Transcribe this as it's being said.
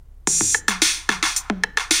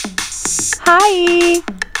Hi!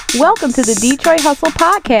 Welcome to the Detroit Hustle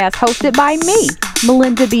Podcast, hosted by me,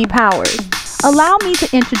 Melinda B. Powers. Allow me to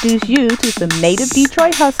introduce you to some native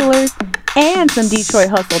Detroit hustlers and some Detroit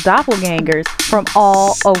Hustle doppelgangers from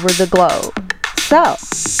all over the globe. So,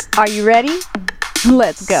 are you ready?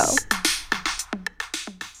 Let's go.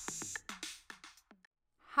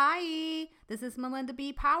 Hi, this is Melinda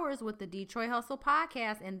B. Powers with the Detroit Hustle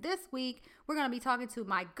Podcast, and this week we're going to be talking to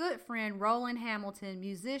my good friend Roland Hamilton,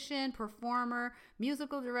 musician, performer,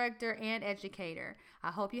 musical director, and educator.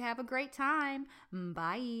 I hope you have a great time.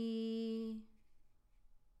 Bye.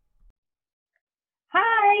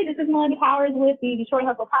 Hi, this is Melinda Powers with the Detroit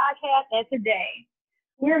Hustle Podcast, and today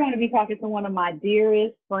we're going to be talking to one of my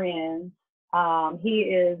dearest friends. He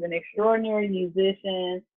is an extraordinary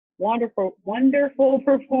musician, wonderful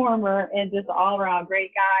performer, and just all-around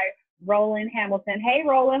great guy, Roland Hamilton. Hey,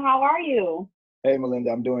 Roland, how are you? Hey,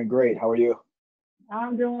 Melinda, I'm doing great. How are you?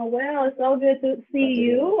 I'm doing well. It's so good to see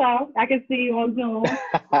you. I can see you on Zoom.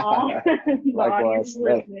 Likewise.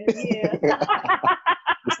 Yeah.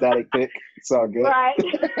 The static pic. It's all good. Right.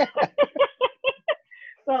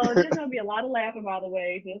 So there's going to be a lot of laughing, by the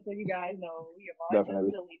way, just so you guys know. We are all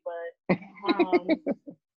just silly, but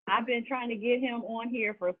I've been trying to get him on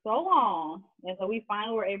here for so long, and so we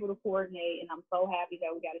finally were able to coordinate, and I'm so happy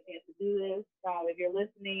that we got a chance to do this. If you're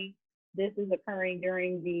listening, this is occurring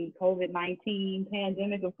during the COVID-19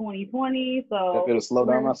 pandemic of 2020, so it'll slow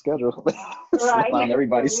down my schedule. Right. Slow down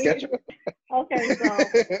everybody's schedule. Okay, so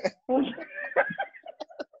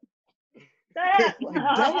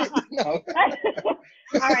No.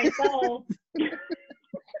 All right, so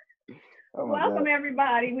Oh welcome God.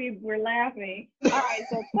 everybody. We're laughing. All right,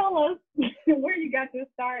 so tell us where you got to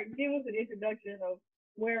start. Give us an introduction of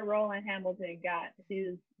where Roland Hamilton got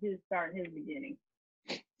his start and his beginning.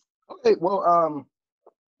 Okay, well,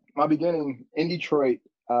 my beginning in Detroit,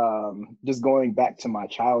 just going back to my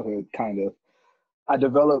childhood, kind of, I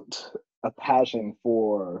developed a passion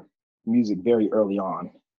for music very early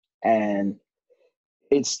on. And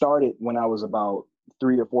it started when I was about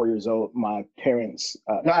 3 or 4 years old. My parents,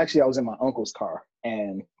 no, actually, I was in my uncle's car,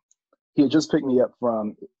 and he had just picked me up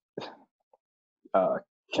from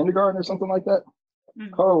kindergarten or something like that.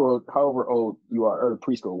 Mm-hmm. However old you are, or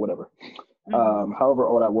preschool, whatever. Mm-hmm. However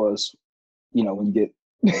old I was, when you get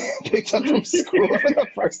picked up from school for the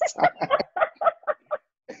first time.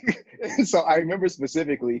 And so I remember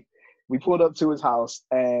specifically, we pulled up to his house,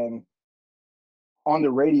 and on the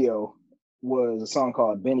radio was a song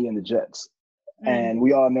called Benny and the Jets. And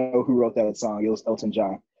we all know who wrote that song. It was Elton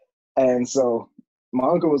John. And so my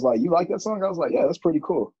uncle was like, "You like that song?" I was like, "Yeah, that's pretty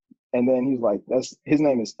cool." And then he was like, his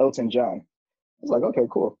name is Elton John. I was like, "Okay,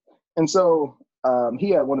 cool." And so he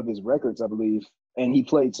had one of his records, I believe, and he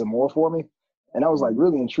played some more for me. And I was like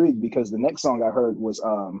really intrigued because the next song I heard was,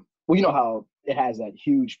 well, you know how it has that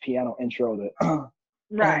huge piano intro that,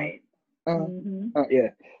 right. Yeah.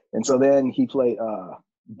 And so then he played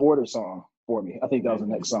Border Song for me. I think that was the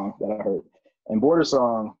next song that I heard. And Border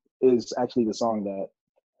Song is actually the song that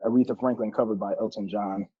Aretha Franklin covered by Elton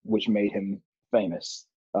John, which made him famous.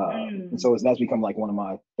 And so that's become like one of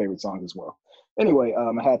my favorite songs as well. Anyway,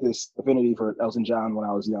 I had this affinity for Elton John when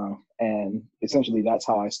I was young, and essentially that's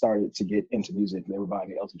how I started to get into music. They were buying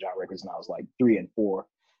me Elton John records when I was like 3 and 4,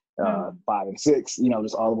 5 and 6,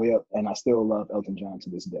 just all the way up. And I still love Elton John to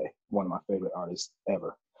this day. One of my favorite artists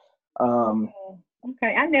ever.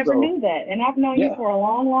 Okay, I never knew that, and I've known you for a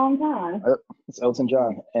long, long time. It's Elton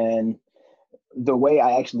John, and the way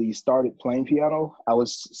I actually started playing piano, I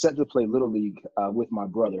was set to play Little League with my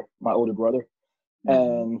brother, my older brother,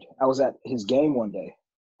 and I was at his game one day,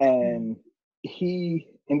 and he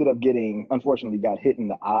ended up unfortunately got hit in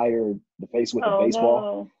the eye or the face with a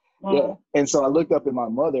baseball. No. Yeah, and so I looked up at my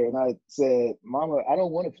mother and I said, "Mama, I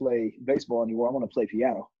don't want to play baseball anymore. I want to play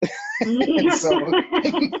piano." So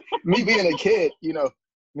me being a kid,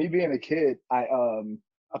 I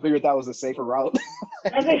figured that was a safer route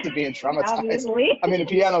to being traumatized. Obviously. I mean, the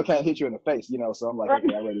piano can't hit you in the face, so I'm like,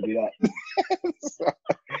 okay, I'm ready to do that. So,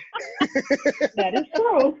 that is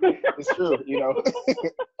true. It's true,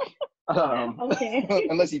 Okay.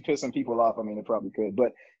 Unless you piss some people off, it probably could.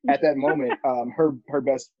 But at that moment,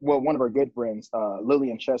 one of her good friends,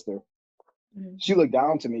 Lillian Chester, she looked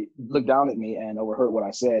down at me and overheard what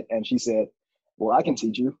I said, and she said, "Well, I can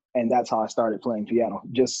teach you." And that's how I started playing piano.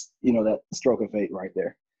 Just, that stroke of fate right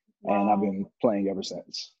there. Wow. And I've been playing ever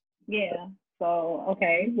since. Yeah. So,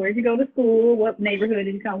 okay. Where'd you go to school? What neighborhood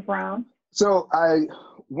did you come from? So I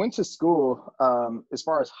went to school, as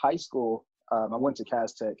far as high school, I went to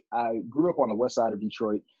Tech. I grew up on the west side of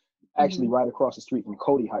Detroit, actually right across the street from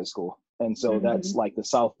Cody High School. And so that's like the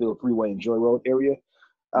Southfield Freeway and Joy Road area.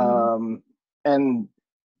 and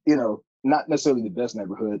not necessarily the best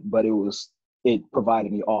neighborhood, but it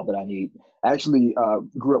provided me all that I need. I actually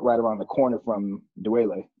grew up right around the corner from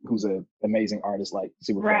Dwele, who's an amazing artist, like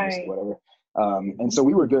super famous or whatever. And so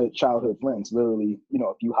we were good childhood friends, literally,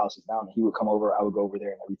 a few houses down. He would come over, I would go over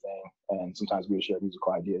there and everything. And sometimes we would share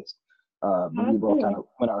musical ideas. But we both kind of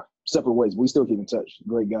went our separate ways. But we still keep in touch.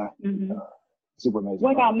 Great guy. Super amazing.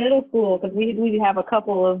 What about middle school? Because we have a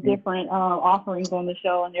couple of different offerings on the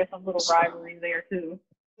show, and there's some little rivalries there too.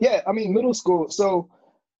 Yeah, I mean, middle school. So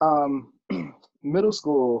middle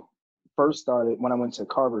school first started when I went to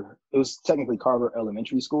Carver. It was technically Carver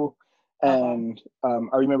Elementary School. And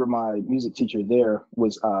I remember my music teacher there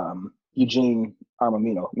was Eugene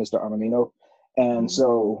Armamino, Mr. Armamino. And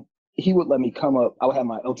so he would let me come up. I would have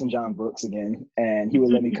my Elton John books again, and he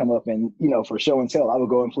would let me come up and, for show and tell, I would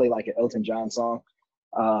go and play like an Elton John song.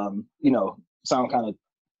 Sound kind of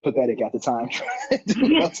pathetic at the time, trying to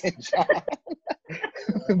do Elton John.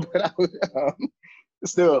 But I would,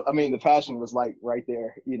 still, I mean, the passion was like right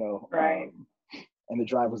there, and the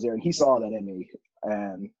drive was there, and he saw that in me.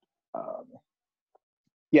 And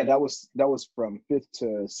that was from 5th to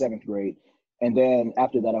 7th grade. And then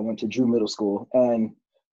after that, I went to Drew Middle School. And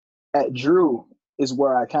at Drew is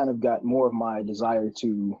where I kind of got more of my desire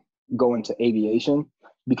to go into aviation,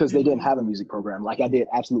 because they didn't have a music program. Like, I did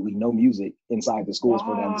absolutely no music inside the schools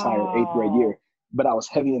for the entire 8th grade year. But I was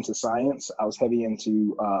heavy into science. I was heavy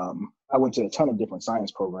into, I went to a ton of different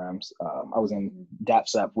science programs. I was in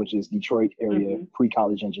DAPSAP, which is Detroit Area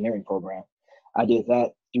Pre-College Engineering Program. I did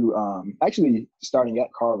that through, actually starting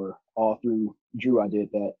at Carver, all through Drew, I did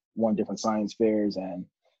that, won different science fairs, and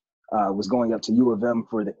was going up to U of M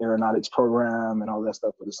for the aeronautics program and all that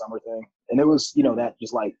stuff for the summer thing. And it was, that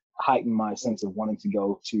just like heightened my sense of wanting to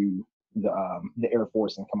go to the Air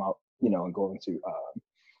Force and come out, and go into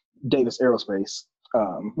Davis Aerospace.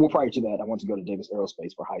 Well, prior to that, I wanted to go to Davis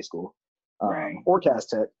Aerospace for high school, or Cass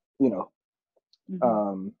Tech,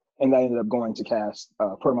 and I ended up going to Cass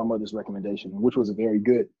per my mother's recommendation, which was a very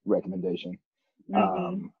good recommendation.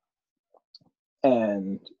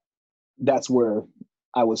 And that's where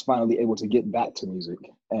I was finally able to get back to music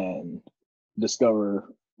and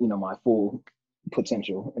discover, my full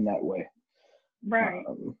potential in that way. Right.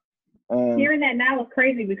 Hearing that now is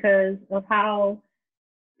crazy because of how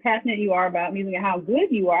passionate you are about music and how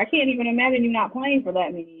good you are. I can't even imagine you not playing for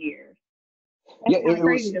that many years. It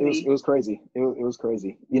was crazy. It was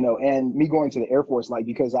crazy, and me going to the Air Force, like,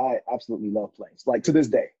 because I absolutely love planes, like to this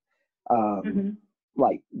day.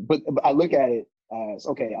 Like, but I look at it as,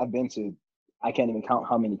 okay, I can't even count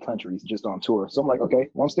how many countries just on tour. So I'm like, okay,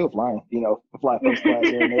 well, I'm still flying, I fly first class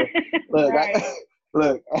here and there.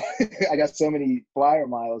 Look, I got so many flyer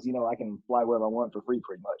miles, I can fly wherever I want for free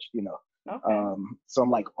pretty much, Okay. So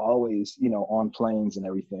I'm like always, on planes and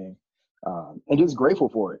everything, and just grateful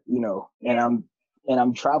for it, and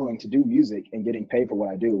I'm traveling to do music and getting paid for what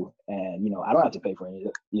I do. And, I don't have to pay for any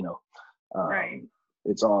of it,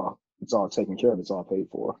 it's all taken care of. It's all paid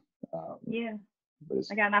for.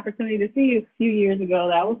 I got an opportunity to see you a few years ago.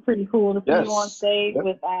 That was pretty cool to see you on stage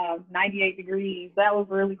with 98 Degrees. That was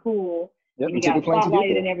really cool. Yep, and you got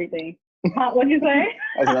spotlighted and everything. What'd you say?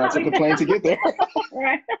 I took a plane to get there.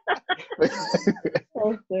 Right.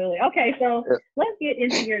 So silly. Okay, so let's get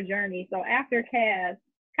into your journey. So after Cass,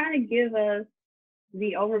 kind of give us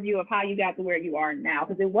the overview of how you got to where you are now,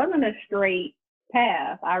 because it wasn't a straight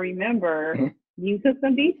path. I remember you took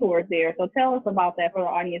some detours there. So tell us about that for the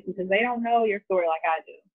audience, because they don't know your story like I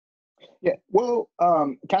do. Yeah, well,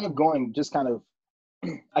 kind of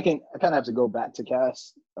I kind of have to go back to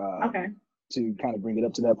Cass to kind of bring it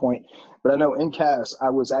up to that point. But I know in Cass, I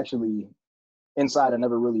was actually inside. I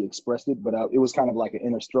never really expressed it, but it was kind of like an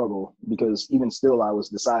inner struggle, because even still, I was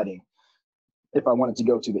deciding if I wanted to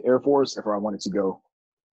go to the Air Force, if I wanted to go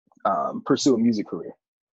pursue a music career.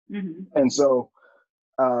 And so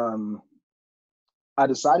I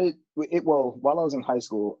decided, while I was in high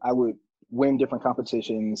school, I would win different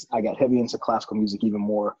competitions. I got heavy into classical music even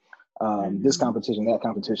more. This competition, that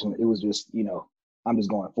competition, it was just, I'm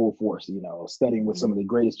just going full force, studying with some of the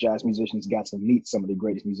greatest jazz musicians, got to meet some of the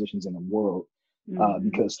greatest musicians in the world,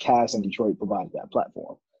 because Cass and Detroit provided that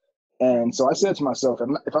platform. And so I said to myself,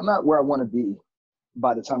 if I'm not where I want to be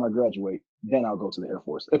by the time I graduate, then I'll go to the Air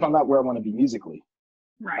Force. If I'm not where I want to be musically,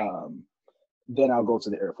 then I'll go to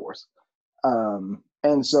the Air Force.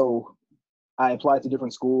 And so I applied to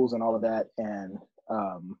different schools and all of that. And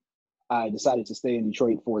I decided to stay in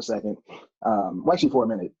Detroit for a second, actually for a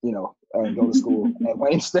minute, and go to school at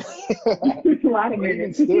Wayne State. A lot of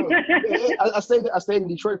minutes. I stayed in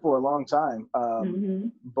Detroit for a long time,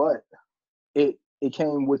 but it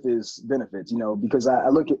came with its benefits, because I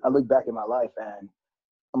look back at my life and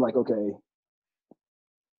I'm like, okay,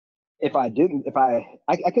 if I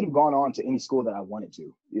could have gone on to any school that I wanted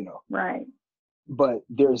to, Right. but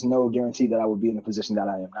there's no guarantee that I would be in the position that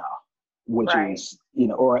I am now, which is,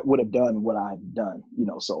 or I would have done what I've done,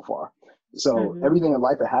 so far. So everything in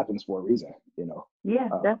life, it happens for a reason, Yeah,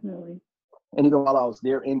 definitely. And even while I was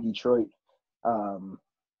there in Detroit,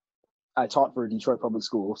 I taught for Detroit Public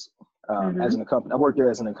Schools as an accompanist. I worked there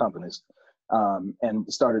as an accompanist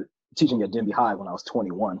and started teaching at Denby High when I was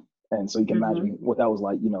 21. And so you can imagine what that was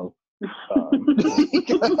like,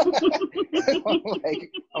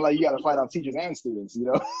 I'm like, you got to fight off teachers and students,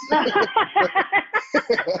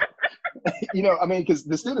 because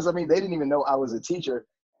the students, they didn't even know I was a teacher,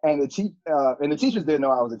 and the teachers didn't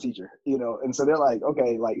know I was a teacher, and so they're like,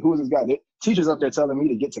 okay, like, who is this guy? Teachers up there telling me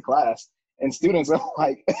to get to class, and students are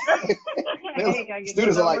like,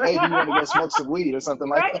 students are like, hey, do you want to go smoke some weed or something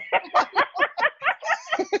like that?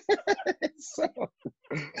 So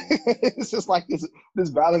it's just like this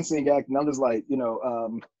balancing act, and I'm just like,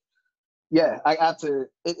 I have to.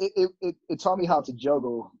 It taught me how to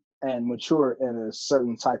juggle and mature in a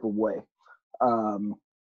certain type of way,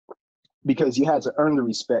 because you had to earn the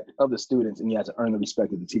respect of the students and you had to earn the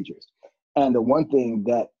respect of the teachers. And the one thing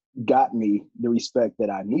that got me the respect that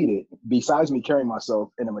I needed, besides me carrying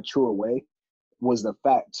myself in a mature way, was the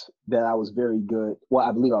fact that I was very good. Well,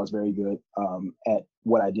 I believe I was very good at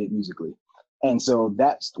what I did musically. And so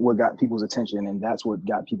that's what got people's attention, and that's what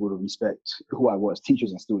got people to respect who I was,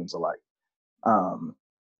 teachers and students alike.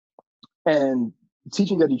 And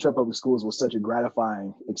teaching at Detroit Public Schools was such a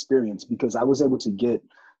gratifying experience because I was able to get,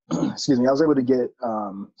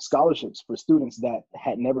 scholarships for students that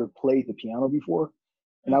had never played the piano before.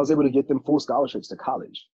 And I was able to get them full scholarships to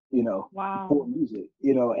college, wow. for music,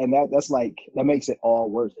 and that makes it all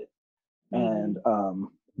worth it. And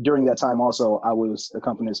during that time also, I was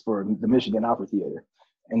accompanist for the Michigan Opera Theater.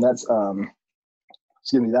 And that's,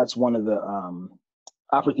 that's one of the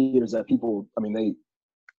opera theaters that people,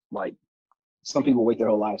 some people wait their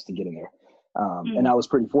whole lives to get in there. And I was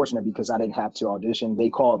pretty fortunate because I didn't have to audition. They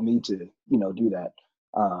called me to, do that.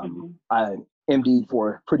 I MD'd for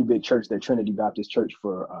a pretty big church, their Trinity Baptist Church,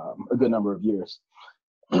 for a good number of years.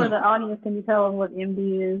 For the audience, can you tell them what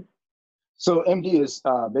MD is? So MD is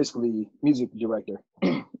basically music director.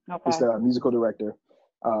 Okay. It's the musical director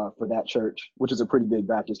for that church, which is a pretty big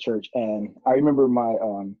Baptist church. And I remember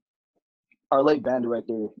our late band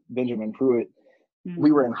director, Benjamin Pruitt,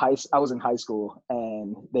 we were I was in high school,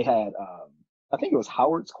 and they had, I think it was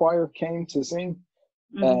Howard's choir came to sing.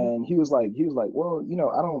 And he was like, well,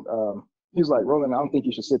 I don't, he was like, Roland, I don't think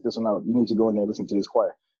you should sit this one out. You need to go in there and listen to this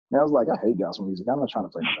choir. And I was like, I hate gospel music. I'm not trying to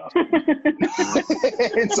play gospel music.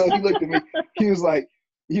 And so he looked at me. He was like,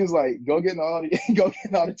 go get an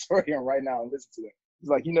auditorium right now and listen to it. He's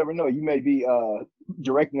like, you never know. You may be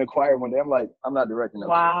directing a choir one day. I'm like, I'm not directing.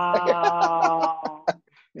 Wow.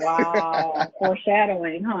 Wow.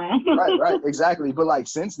 Foreshadowing, huh? Right, exactly. But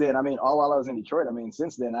since then, all while I was in Detroit,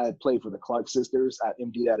 since then I had played for the Clark Sisters. I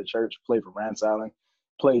MD'd at a church, played for Rance Allen,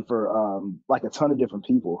 played for a ton of different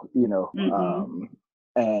people,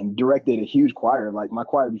 and directed a huge choir. Like my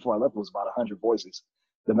choir before I left was about 100 voices,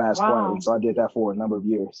 the mass choir. And so I did that for a number of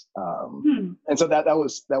years. And so that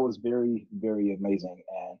was very, very amazing.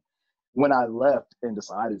 And when I left and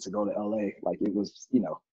decided to go to LA, it was,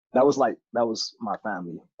 that was my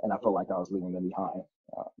family, and I felt like I was leaving them behind.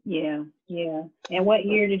 Yeah. And what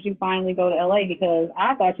year did you finally go to LA? Because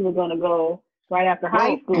I thought you were going to go right after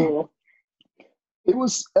high school. It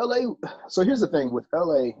was LA. So here's the thing with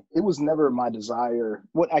LA, it was never my desire.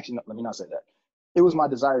 Well, actually, no, let me not say that. It was my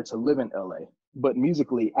desire to live in LA, but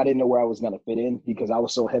musically, I didn't know where I was going to fit in because I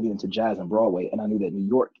was so heavy into jazz and Broadway, and I knew that New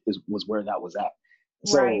York was where that was at.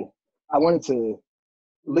 So I wanted to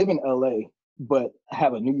live in LA, but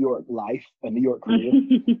have a New York life, a New York career.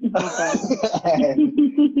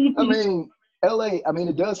 And, LA,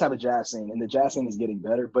 it does have a jazz scene, and the jazz scene is getting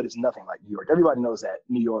better, but it's nothing like New York. Everybody knows that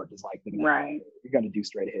New York is like the right. You're going to do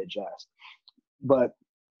straight ahead jazz. But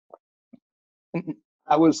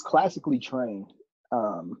I was classically trained,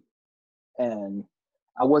 and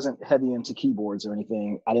I wasn't heavy into keyboards or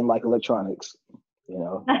anything. I didn't like electronics.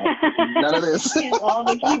 None of this. All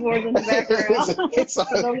the keyboards in the background.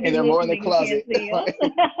 And they're more in the closet.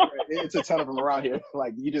 It's a ton of them around here.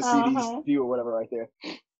 You just see these few or whatever right there.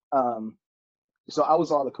 So I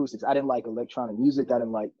was all acoustics. I didn't like electronic music. I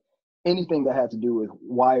didn't like anything that had to do with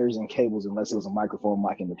wires and cables unless it was a microphone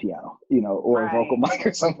mic in the piano, or a vocal mic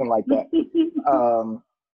or something like that.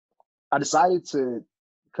 I decided to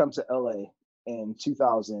come to LA in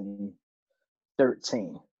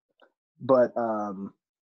 2013. But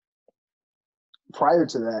prior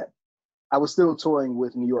to that, I was still touring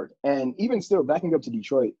with New York, and even still backing up to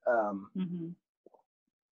Detroit.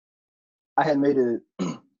 I had made it.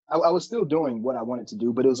 I was still doing what I wanted to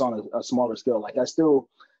do, but it was on a smaller scale. Like I still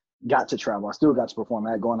got to travel. I still got to perform.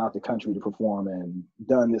 I had gone out the country to perform and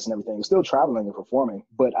done this and everything. I was still traveling and performing,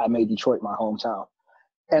 but I made Detroit my hometown.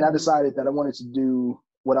 And I decided that I wanted to do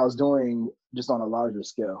what I was doing just on a larger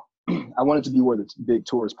scale. I wanted to be where the big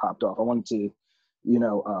tours popped off. I wanted to,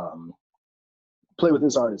 play with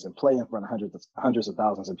this artist and play in front of hundreds of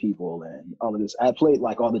thousands of people and all of this. I played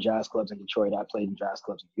like all the jazz clubs in Detroit. I played in jazz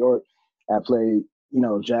clubs in New York. I played,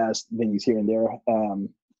 jazz venues here and there.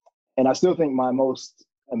 And I still think my most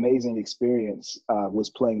amazing experience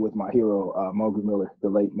was playing with my hero, Mogu Miller, the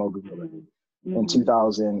late Mogu Miller. In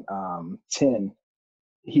 2010,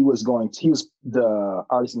 he was the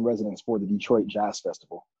artist in residence for the Detroit Jazz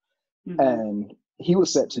Festival. And he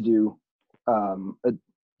was set to do,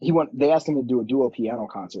 they asked him to do a duo piano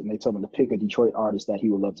concert, and they told him to pick a Detroit artist that he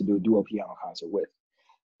would love to do a duo piano concert with.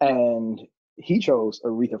 And he chose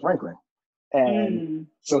Aretha Franklin. And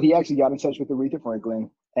so he actually got in touch with Aretha Franklin,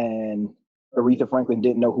 and Aretha Franklin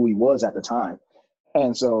didn't know who he was at the time.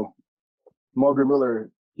 And so Mogu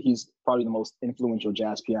Miller, he's probably the most influential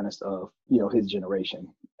jazz pianist of, his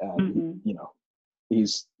generation. He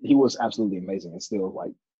was absolutely amazing and still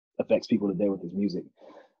like affects people today with his music.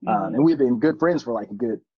 And we've been good friends for like a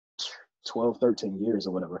good 12, 13 years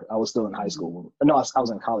or whatever. I was still in high school. I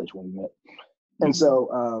was in college when we met. And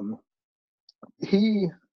so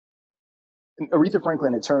Aretha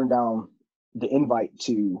Franklin had turned down the invite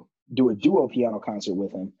to do a duo piano concert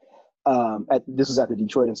with him. This was at the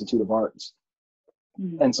Detroit Institute of Arts.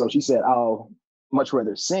 And so she said, I'll much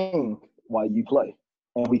rather sing while you play,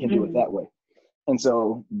 and we can do it that way. And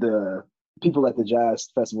so the people at the jazz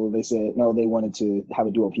festival, they said, no, they wanted to have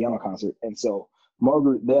a duo piano concert. And so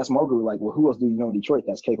they asked Mogu, like, well, who else do you know in Detroit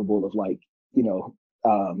that's capable of like,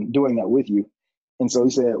 doing that with you? And so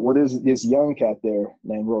he said, well, there's this young cat there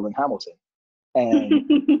named Roland Hamilton. And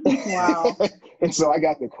wow. And so I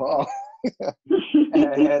got the call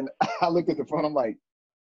and I looked at the phone, I'm like,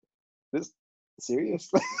 this serious?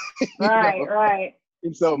 Right.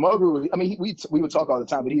 And so Mogu, I mean, we would talk all the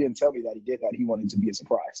time, but he didn't tell me that he did that. He wanted it to be a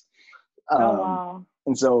surprise. Wow.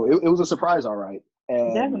 And so it was a surprise, all right.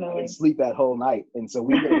 And definitely. I didn't sleep that whole night. And so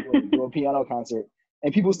we ended up doing a piano concert,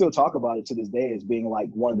 and people still talk about it to this day as being like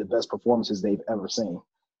one of the best performances they've ever seen.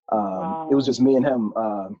 Wow. It was just me and him,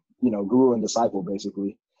 guru and disciple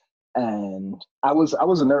basically. And I was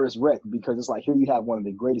a nervous wreck because it's like, here you have one of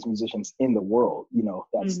the greatest musicians in the world,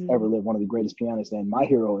 that's ever lived, one of the greatest pianists, and my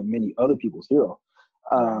hero and many other people's hero.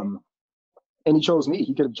 And he chose me.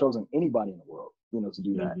 He could have chosen anybody in the world, to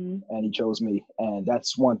do that. And he chose me. And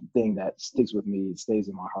that's one thing that sticks with me. It stays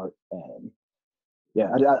in my heart. And yeah,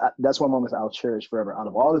 that's one moment I'll cherish forever. Out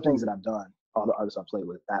of all the things that I've done, all the artists I played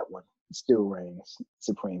with, that one still reigns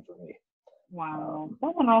supreme for me. Wow.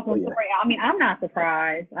 That's an awesome story. I mean, I'm not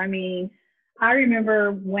surprised. I mean, I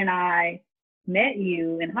remember when I met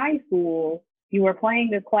you in high school, you were playing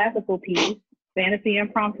this classical piece, Fantasy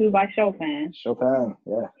Impromptu by Chopin. Chopin,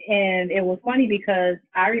 yeah. And it was funny because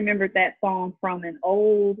I remembered that song from an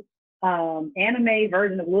old anime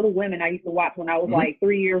version of Little Women I used to watch when I was like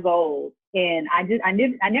 3 years old. And I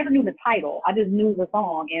never knew the title. I just knew the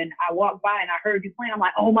song. And I walked by and I heard you playing. I'm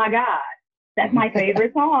like, oh my God, that's my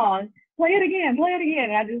favorite song. Play it again.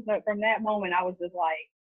 And I just, from that moment, I was just like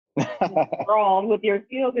enthralled with your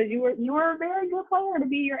skill, because you were a very good player to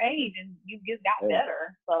be your age, and you just got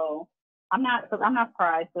better. So I'm not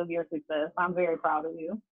surprised of your success. I'm very proud of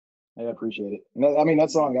you. I appreciate it. I mean,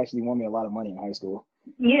 that song actually won me a lot of money in high school.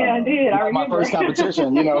 Yeah, it did. I remember. My first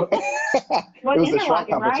competition, it was the track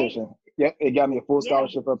competition. Right? Yep, it got me a full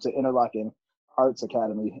scholarship up to Interlochen Arts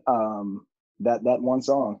Academy. That one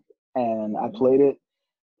song, and I played it.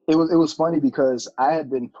 It was funny because I had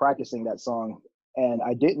been practicing that song and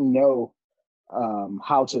I didn't know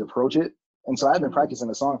how to approach it. And so I had been practicing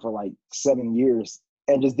the song for like 7 years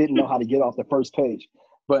and just didn't know how to get off the first page.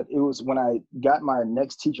 But it was when I got my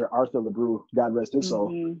next teacher, Arthur LeBrew, God rest his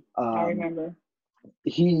soul. I remember.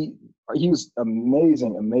 He was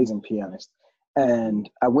amazing pianist. And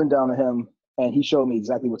I went down to him and he showed me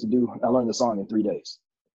exactly what to do. I learned the song in 3 days,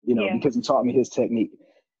 because he taught me his technique.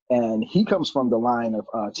 And he comes from the line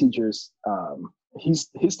of teachers.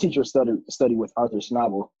 His teacher studied with Arthur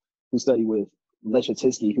Schnabel, who studied with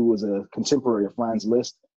Leschetizky, who was a contemporary of Franz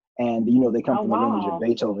Liszt. And, they come from the lineage of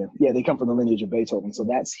Beethoven. Yeah, they come from the lineage of Beethoven. So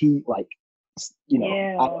that's I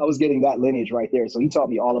was getting that lineage right there. So he taught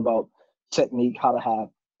me all about technique, how to have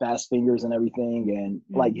fast fingers and everything. And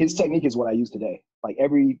like his technique is what I use today. Like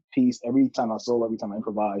every piece, every time I solo, every time I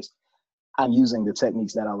improvise, I'm using the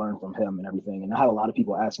techniques that I learned from him and everything. And I had a lot of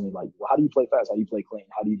people ask me like, well, how do you play fast? How do you play clean?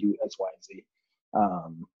 How do you do X, Y, and Z?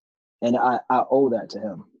 And I owe that to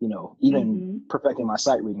him, you know, even perfecting my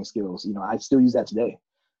sight reading skills, you know, I still use that today.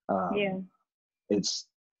 It's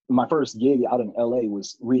my first gig out in LA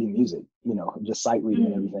was reading music, you know, just sight reading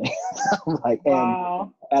and everything. Like, and I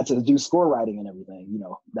had to do score writing and everything, you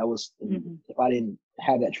know, that was, if I didn't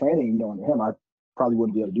have that training, you know, under him, I probably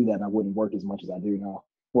wouldn't be able to do that. And I wouldn't work as much as I do now.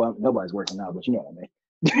 Well, nobody's working now, but you know what I mean.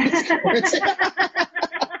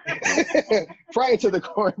 Prior to the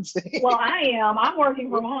quarantine. Well, I'm working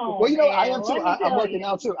from home. Well, you know, I am too. I'm working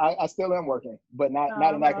now too. I still am working, but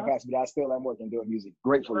not in that capacity. But I still am working doing music.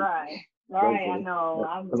 Gratefully. Right. I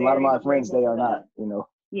know. Because a lot of my friends, they are not. You know.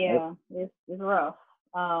 Yeah, right? It's rough.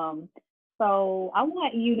 So I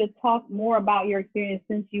want you to talk more about your experience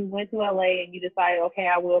since you went to LA and you decided, okay,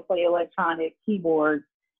 I will play electronic keyboards.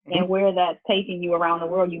 And where that's taking you around the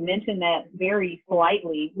world. You mentioned that very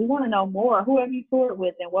slightly. We want to know more. Who have you toured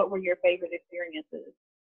with and what were your favorite experiences?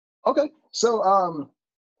 Okay. So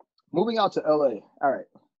moving out to LA. All right.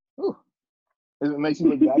 Ooh. It makes me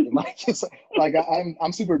look back at my kids. Like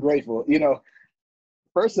I'm super grateful. You know,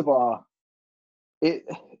 first of all,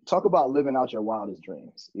 talk about living out your wildest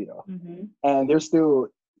dreams, you know. And they're still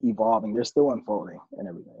evolving, they're still unfolding and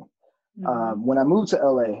everything. When I moved to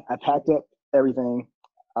LA, I packed up everything.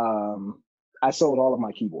 I sold all of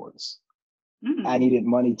my keyboards. I needed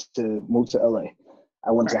money to move to LA.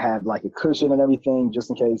 I wanted to have like a cushion and everything just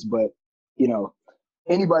in case, but you know,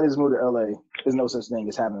 anybody that's moved to LA, there's no such thing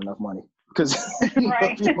as having enough money. Because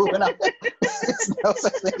people went out there, there's no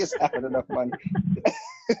such thing as having enough money.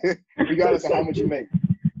 Regardless of how much you make,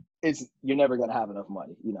 you're never gonna have enough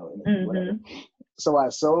money, you know, whatever. So I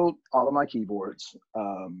sold all of my keyboards.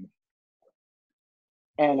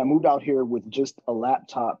 And I moved out here with just a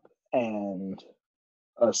laptop and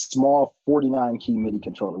a small 49 key MIDI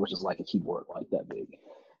controller, which is like a keyboard like that big.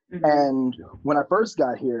 And when I first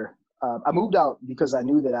got here, I moved out because I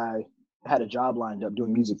knew that I had a job lined up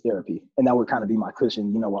doing music therapy, and that would kind of be my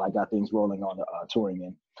cushion, you know, while I got things rolling on the touring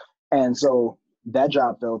in. And so that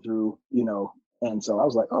job fell through, you know, and so I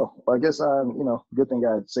was like, oh, well, I guess you know, good thing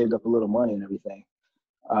I saved up a little money and everything.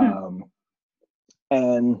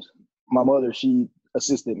 And my mother, she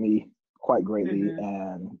assisted me quite greatly,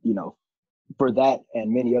 and you know, for that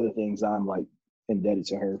and many other things, I'm like indebted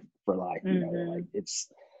to her for life. You know, like it's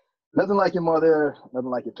nothing like your mother, nothing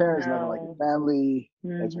like your parents, nothing like your family,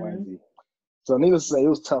 X, Y, and Z. So needless to say, it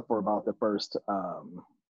was tough for about the first, I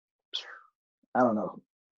don't know,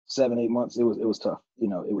 7-8 months. It was tough. You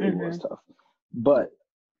know, it was tough. But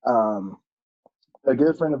a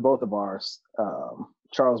good friend of both of ours,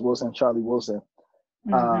 Charlie Wilson,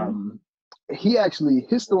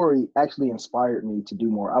 his story actually inspired me to do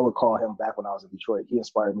more. I would call him back when I was in Detroit. He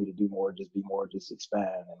inspired me to do more, just be more, just expand,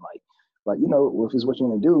 and like you know, if it's what you're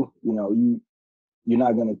gonna do, you know, you're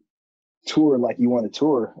not gonna tour like you want to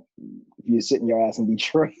tour if you're sitting your ass in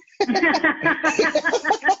Detroit.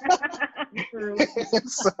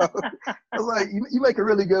 So I was like, you make a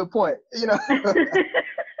really good point, you know.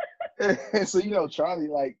 And so, you know, Charlie,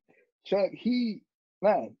 like Chuck, in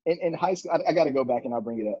high school, I got to go back and I'll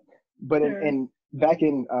bring it up. But back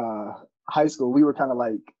in high school, we were kind of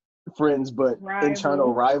like friends, but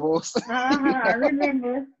internal rivals. I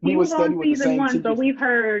remember. We would study on with the season same 1, teachers. so we've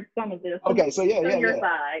heard some of this. Okay, so yeah. Your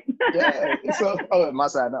side. Yeah. So, my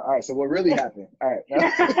side. No. All right. So what really happened? All right.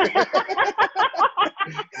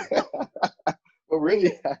 What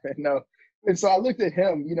really happened? No. And so I looked at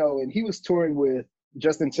him, you know, and he was touring with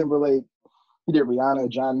Justin Timberlake. He did Rihanna,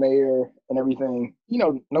 John Mayer, and everything. You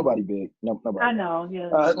know, nobody big. Nobody. I know.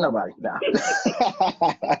 Yeah. Nobody. Nah.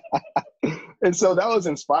 And so that was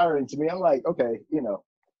inspiring to me. I'm like, okay, you know.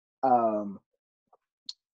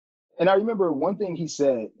 And I remember one thing he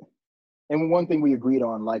said, and one thing we agreed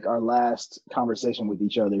on, like our last conversation with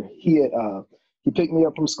each other. He picked me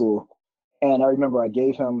up from school, and I remember I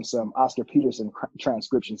gave him some Oscar Peterson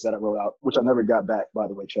transcriptions that I wrote out, which I never got back, by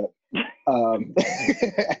the way, Chuck.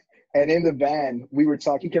 And in the van, we were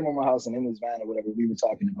talking. He came on my house, and in his van or whatever, we were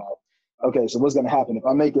talking about, okay, so what's gonna happen if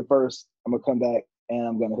I make it first? I'm gonna come back and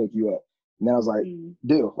I'm gonna hook you up. And then I was like,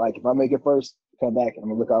 deal. Like if I make it first, come back and I'm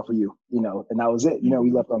gonna look out for you, you know. And that was it. You know,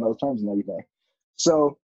 we left on those terms and everything.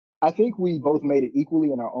 So I think we both made it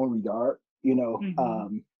equally in our own regard, you know.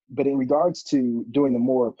 But in regards to doing the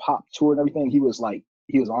more pop tour and everything, he was on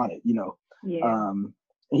it, you know. Yeah.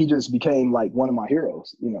 He just became like one of my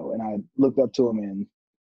heroes, you know, and I looked up to him and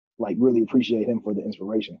like really appreciate him for the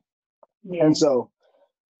inspiration. Yeah. And so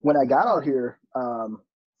when I got out here,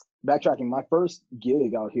 backtracking, my first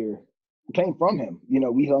gig out here, came from him. You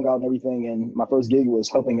know, we hung out and everything, and my first gig was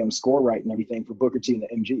helping him score write and everything for Booker T and the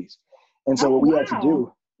MGs. And so what we had to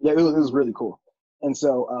do, it was really cool. And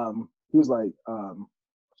so he was like,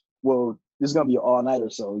 well, this is gonna be an all-nighter,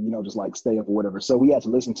 so you know, just like stay up or whatever. So we had to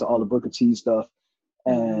listen to all the Booker T stuff,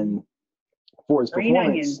 and for his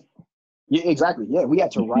performance, yeah, exactly, yeah, we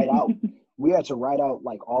had to write out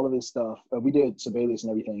like all of his stuff. We did Sibelius and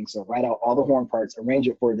everything, so write out all the horn parts, arrange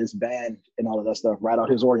it for this band and all of that stuff, write out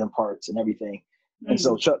his organ parts and everything. And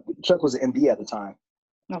so Chuck was an MD at the time.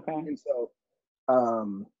 Okay. And so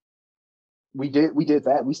we did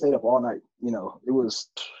that. We stayed up all night. You know, it was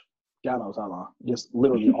God knows how long, just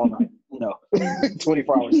literally all night. You know,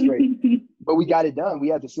 24 hours straight. But we got it done. We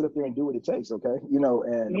had to sit up there and do what it takes. Okay, you know,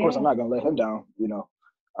 and of course I'm not gonna let him down. You know,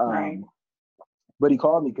 right. But he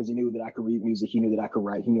called me because he knew that I could read music. He knew that I could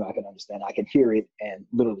write. He knew I could understand. I could hear it and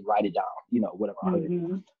literally write it down, you know, whatever I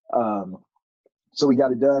heard. So we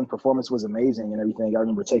got it done. Performance was amazing and everything. I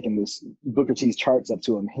remember taking this Booker T's charts up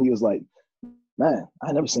to him. He was like, man,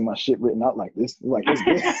 I never seen my shit written out like this. Like, it's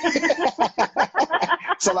good.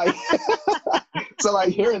 so like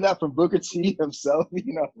hearing that from Booker T himself,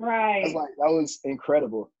 you know, right. I was like, that was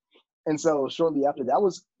incredible. And so shortly after that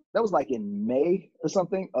was like in May or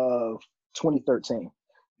something of 2013.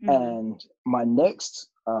 And my next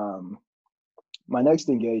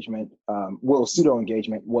engagement, pseudo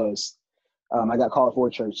engagement was, I got called for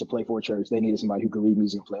a church to play for a church. They needed somebody who could read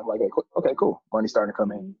music and play. I'm like, okay, cool. Money's starting to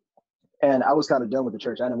come in. And I was kind of done with the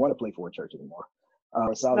church. I didn't want to play for a church anymore.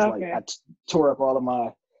 So I was like, I tore up all of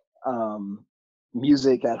my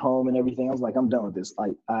music at home and everything. I was like, I'm done with this.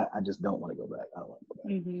 Like, I just don't want to go back. I don't want to go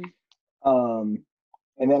back.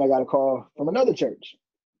 And then I got a call from another church.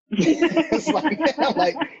 It's like,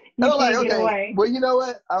 okay, well, you know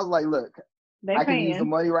what? I was like, look, I can use the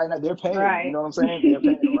money right now. They're paying, you know what I'm saying? They're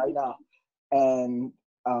paying right now. And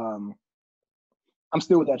I'm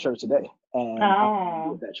still with that church today. And I'm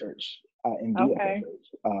with that church. Okay.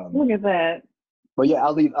 Look at that. But yeah,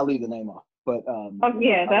 I'll leave the name off. But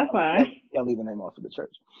that's fine. I'll leave the name off of the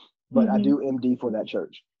church. But I do MD for that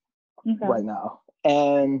church right now.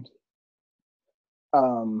 And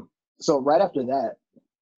so right after that,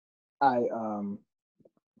 I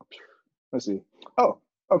let's see. Oh,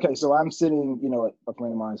 okay. So I'm sitting, you know, at a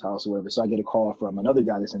friend of mine's house or whatever. So I get a call from another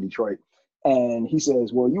guy that's in Detroit. And he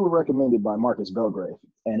says, well, you were recommended by Marcus Belgrave.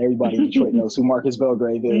 And everybody in Detroit knows who Marcus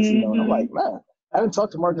Belgrave is, you know. And I'm like, man, I haven't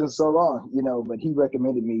talked to Marcus in so long, you know, but he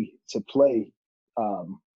recommended me to play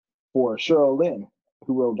for Cheryl Lynn,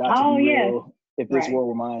 who wrote Got to Be Real, If This World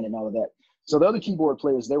Were Mine, and all of that. So the other keyboard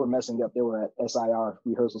players, they were messing up. They were at SIR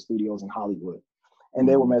rehearsal studios in Hollywood. And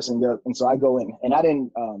they were messing up. And so I go in, and I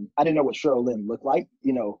didn't know what Cheryl Lynn looked like.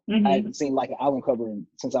 You know, I hadn't seen like an album cover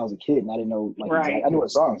since I was a kid, and I didn't know like I knew her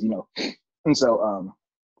songs, you know. And so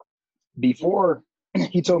before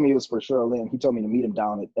he told me it was for Cheryl Lynn, he told me to meet him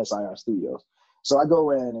down at SIR Studios. So I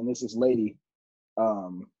go in, and this lady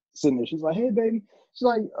sitting there. She's like, "Hey, baby." She's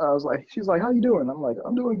like, "How you doing?" I'm like,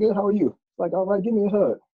 "I'm doing good. How are you?" Like, "All right, give me a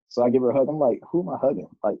hug." So I give her a hug. I'm like, "Who am I hugging?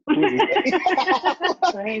 Like, who is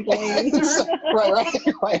this lady?"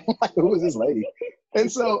 Right. Like, who is this lady?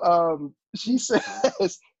 And so she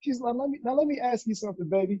says, she's like, let me ask you something,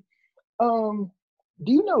 baby.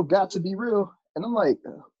 Do you know Got to Be Real? And I'm like,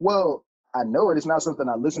 well, I know it. It's not something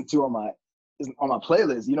I listen to on my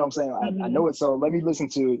playlist. You know what I'm saying? I know it. So let me listen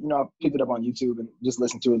to it. You know, I picked it up on YouTube and just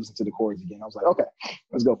listen to the chords again. I was like, okay,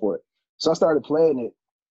 let's go for it. So I started playing it.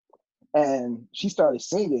 And she started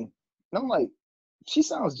singing, and I'm like, she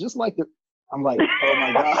sounds just like I'm like, oh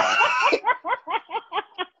my God.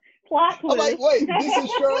 I'm like, wait, this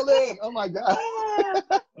is Cheryl Lynn. Oh my God.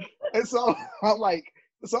 And so I'm like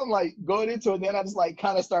going into it, and then I just like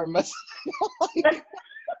kind of start messing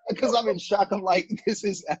because I'm in shock. I'm like, this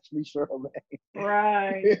is actually Cheryl Lynn.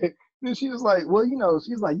 Right. Then she was like, well, you know,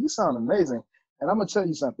 she's like, you sound amazing. And I'm going to tell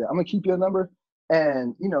you something. I'm going to keep your number.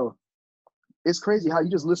 And, you know, it's crazy how you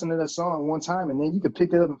just listen to that song one time and then you could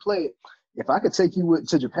pick it up and play it. If I could take you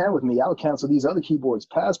to Japan with me, I would cancel these other keyboards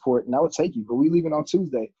passport and I would take you, but we leaving on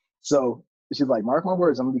Tuesday. So she's like, mark my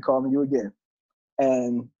words, I'm gonna be calling you again.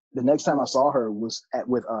 And the next time I saw her was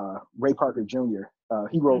with Ray Parker Jr.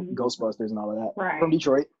 He wrote Ghostbusters and all of that from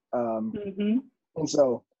Detroit. And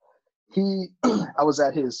so I was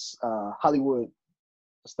at his Hollywood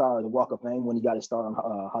Star, the Walk of Fame, when he got his star on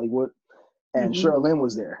Hollywood. And Cheryl Lynn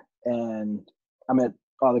was there. And I met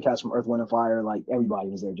all the cats from Earth, Wind, and Fire. Like, everybody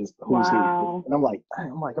was there, just who's who. And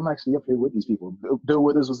I'm actually up here with these people. Bill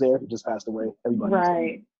Withers was there. He just passed away. Everybody was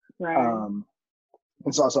there. Right.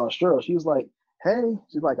 And so I saw Cheryl. She was like, hey,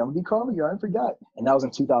 she's like, I'm going to be calling you. I forgot. And that was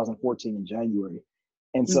in 2014 in January.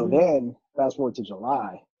 And so then, fast forward to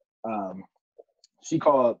July, she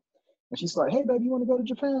called and she's like, "Hey, baby, you want to go to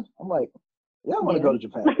Japan?" I'm like, "Yeah, I want to go to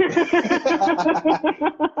Japan."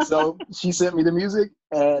 So she sent me the music,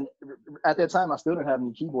 and at that time, I still didn't have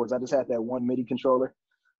any keyboards. I just had that one MIDI controller,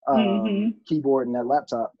 keyboard, and that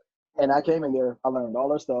laptop. And I came in there. I learned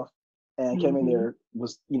all her stuff, and came in there,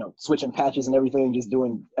 was switching patches and everything, just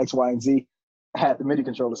doing X, Y, and Z. I had the MIDI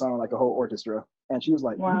controller sounding like a whole orchestra, and she was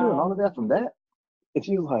like, "You doing all of that from that?" And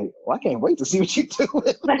she was like, "Well, I can't wait to see what you do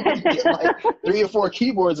with you get like 3 or 4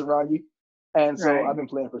 keyboards around you." And so I've been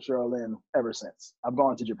playing for Cheryl Lynn ever since. I've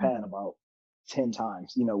gone to Japan about 10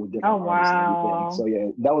 times, with different artists and everything. So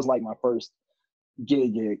yeah, that was like my first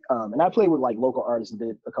gig. And I played with like local artists and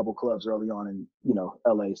did a couple clubs early on in,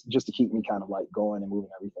 LA, just to keep me kind of like going and moving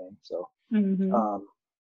everything. So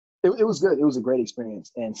it was good. It was a great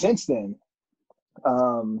experience. And since then,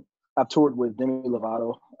 I've toured with Demi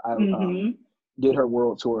Lovato. I did her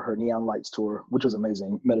world tour, her Neon Lights tour, which was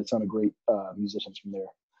amazing. Met a ton of great musicians from there.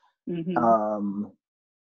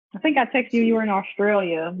 I think I texted you. You were in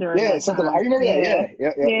Australia during that something. time. I remember that.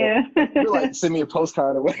 Yeah. You're like, send me a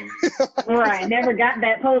postcard away. Right. Never got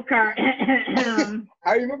that postcard.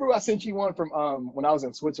 I remember I sent you one from when I was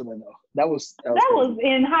in Switzerland though. That was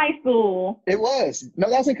in high school. It was. No,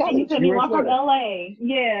 that was in college. And you sent me one from LA.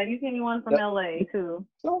 Yeah, you sent me one from LA too.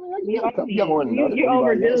 So I mean, you got more than you're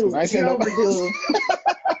overdue. You're overdue.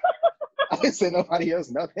 I didn't say nobody else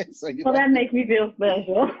nothing. So that makes me feel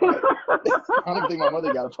special. I don't think my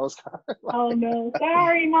mother got a postcard. Oh no,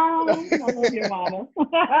 sorry, Mom. I love your mama.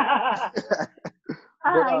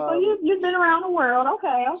 All right, so you've been around the world.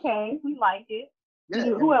 Okay, we like it. Yeah,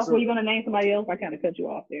 who else? Were you gonna name somebody else? I kind of cut you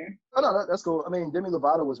off there. Oh no, that's cool. I mean, Demi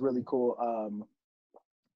Lovato was really cool.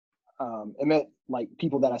 It met like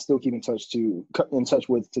people that I still keep in touch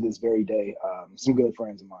with to this very day. Some good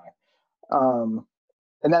friends of mine.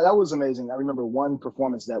 And that was amazing. I remember one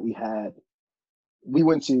performance that we had. We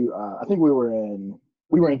went to, I think we were in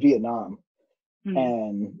Vietnam.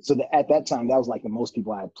 And so at that time, that was like the most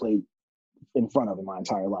people I had played in front of in my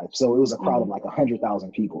entire life. So it was a crowd of like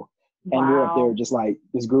 100,000 people. And we were up there just like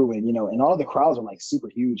just grooving, and all the crowds are like super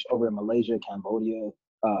huge over in Malaysia, Cambodia,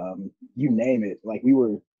 you name it. Like we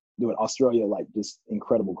were doing Australia, like just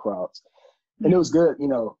incredible crowds. And it was good,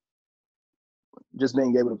 just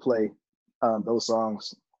being able to play those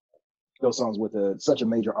songs with such a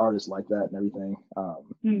major artist like that and everything.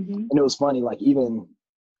 And it was funny, like even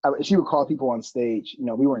she would call people on stage.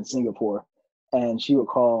 We were in Singapore, and she would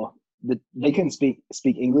call they couldn't speak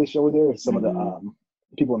English over there. Some of the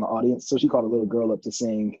people in the audience, so she called a little girl up to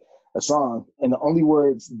sing a song, and the only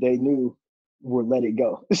words they knew were "Let It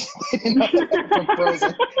Go." From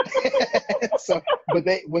Frozen. So, but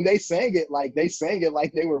when they sang it like they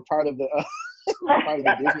were part of the. Part of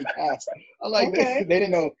the Disney cast. I'm like, they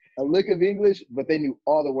didn't know a lick of English, but they knew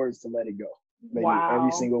all the words to "Let It Go." They knew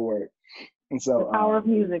every single word. And so the power of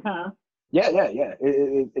music, huh? Yeah.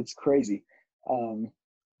 It's crazy.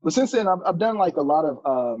 But since then, I've done like a lot of.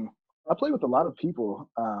 I play with a lot of people.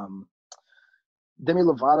 Demi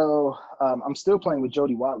Lovato. I'm still playing with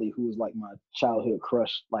Jody Watley, who was like my childhood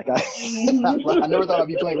crush. Like I never thought I'd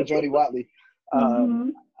be playing with Jody Watley.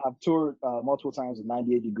 I've toured multiple times with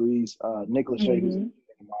 98 Degrees. Nick Lachey, who's a friend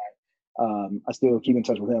of mine. I still keep in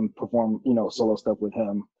touch with him, perform, solo stuff with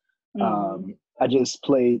him. I just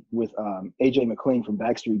played with AJ McLean from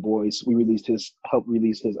Backstreet Boys. We helped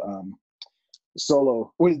release his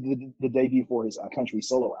solo, or the debut for his country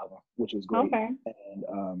solo album, which was great. Okay.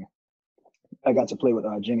 And I got to play with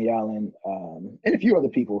Jimmy Allen and a few other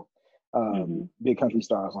people, big country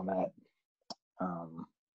stars on that.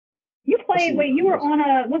 You played you were on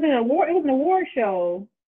it was an award show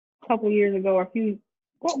a couple years ago,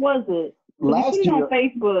 what was it? Last year on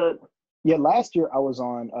Facebook. Yeah, last year I was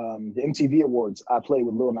on the MTV Awards. I played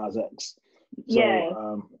with Lil Nas X.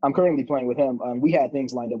 So I'm currently playing with him. We had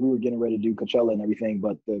things lined up. We were getting ready to do Coachella and everything,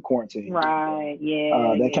 but the quarantine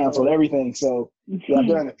that canceled everything. So I've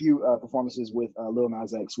done a few performances with Lil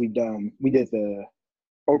Nas X. We did the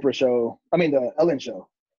Oprah show. The Ellen show.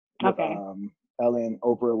 With, Ellen,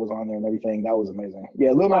 Oprah was on there and everything. That was amazing.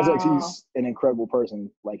 Yeah, Lil Nas X, he's an incredible person.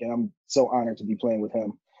 Like, and I'm so honored to be playing with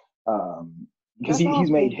him. Because he's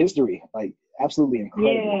made history, like absolutely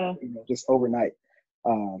incredible, just overnight.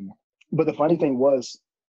 But the funny thing was,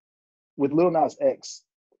 with Lil Nas X,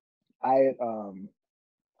 the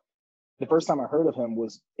first time I heard of him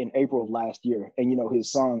was in April of last year. And,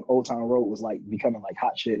 his song Old Town Road was like becoming like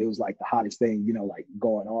hot shit. It was like the hottest thing, like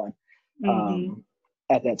going on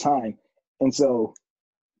at that time. And so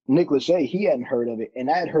Nick Lachey, he hadn't heard of it. And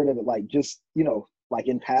I had heard of it like just, like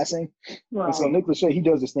in passing. Right. And so Nick Lachey, he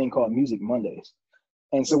does this thing called Music Mondays.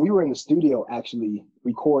 And so we were in the studio actually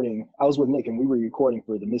recording. I was with Nick, and we were recording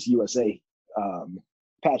for the Miss USA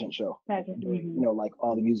pageant show. Doing, you know, like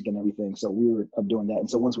all the music and everything. So we were up doing that. And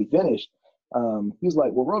so once we finished, he was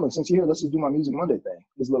like, "Well, Roland, since you're here, let's just do my Music Monday thing."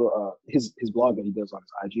 His little his blog that he does on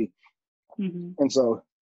his IG. And so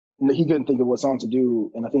he couldn't think of what song to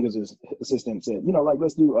do, and I think it was his assistant said, "You know, like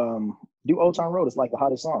let's do Old Town Road. It's like the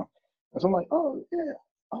hottest song." And so I'm like, "Oh yeah,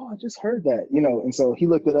 I just heard that," you know. And so he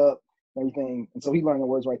looked it up, and everything, and so he learned the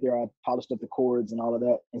words right there. I polished up the chords and all of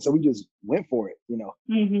that, and so we just went for it, you know.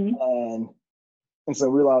 And so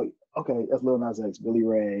we were like, okay, that's Lil Nas X, Billy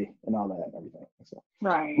Ray, and all that and everything. So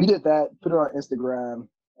we did that, put it on Instagram,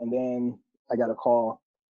 and then I got a call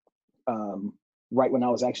right when I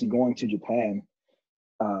was actually going to Japan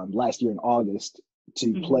last year in August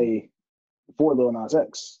to play for Lil Nas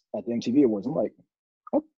X at the MTV Awards. I'm like,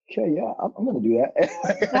 okay, yeah, I'm gonna do that.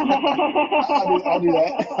 I'll do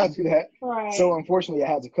that. I'll do that. Right. So unfortunately, I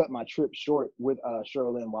had to cut my trip short with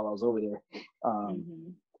Sherilyn while I was over there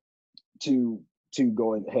to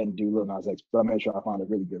go ahead and do Lil Nas X. But I made sure I found a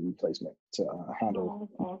really good replacement to handle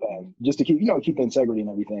just to keep the integrity and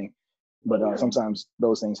everything. But sometimes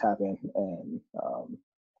those things happen, and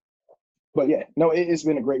but yeah, no, it's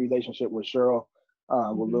been a great relationship with Cheryl,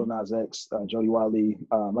 with Lil Nas X, Jody Wiley.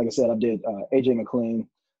 Like I said, I did AJ McLean.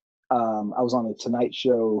 I was on the Tonight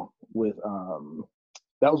Show with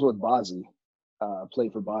that was with Bozzy,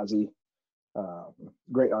 played for Bozzy,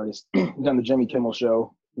 great artist. Done the Jimmy Kimmel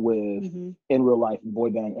Show with In Real Life,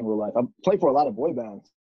 boy band In Real Life. I played for a lot of boy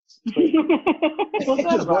bands. What's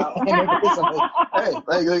that about?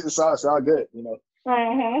 Hey, it's all good, you know.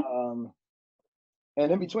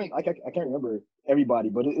 And in between, I can't remember everybody,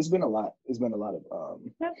 but it's been a lot. It's been a lot of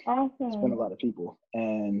that's awesome. It's been a lot of people,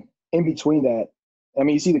 and in between that, I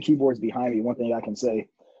mean, you see the keyboards behind me. One thing I can say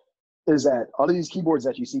is that all of these keyboards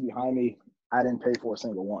that you see behind me, I didn't pay for a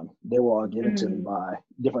single one. They were all given to me by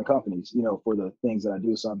different companies, you know, for the things that I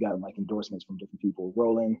do. So I've gotten like endorsements from different people,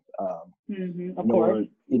 Roland, of course,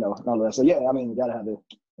 you know, and all of that. So yeah, I mean, you gotta have it,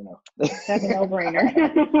 you know. That's a no-brainer.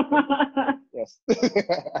 Yes.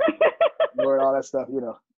 Lord, all that stuff, you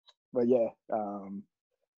know. But yeah,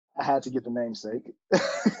 I had to get the namesake.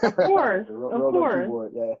 Of course, of course.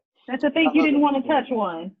 Keyboard, yeah. That's the thing, you didn't want to touch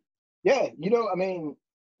one. Yeah, you know, I mean,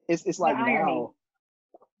 it's like now.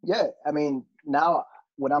 Yeah, I mean, now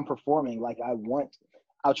when I'm performing, like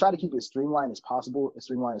I'll try to keep it as streamlined as possible.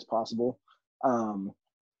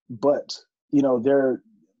 But you know,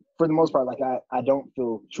 for the most part, like I don't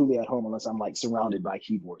feel truly at home unless I'm like surrounded by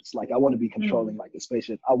keyboards. Like I want to be controlling like the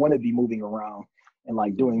spaceship. I want to be moving around and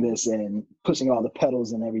like doing this and pushing all the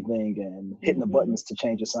pedals and everything and hitting the buttons to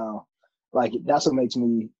change the sound. Like that's what makes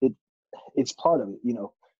me it's part of it, you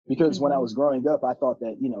know, because when I was growing up, I thought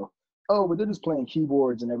that, you know, oh, but they're just playing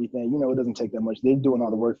keyboards and everything, you know, it doesn't take that much. They're doing all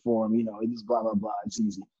the work for them, you know, it's just blah, blah, blah. It's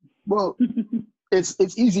easy. Well,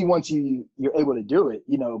 it's easy once you're able to do it,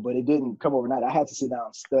 you know, but it didn't come overnight. I had to sit down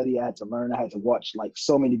and study. I had to learn. I had to watch like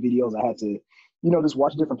so many videos. I had to, you know, just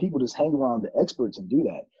watch different people, just hang around the experts and do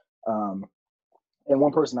that. And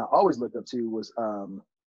one person I always looked up to was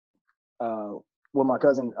my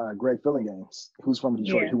cousin, Greg Fillinganes, who's from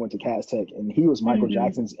Detroit, who went to Cass Tech, and he was Michael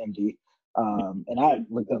Jackson's MD. And I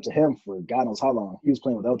looked up to him for God knows how long. He was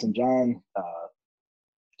playing with Elton John,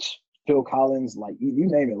 Phil Collins, like you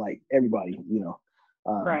name it, like everybody, you know.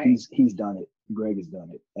 He's done it. Greg has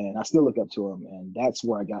done it, and I still look up to him. And that's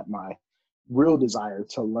where I got my real desire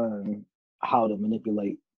to learn how to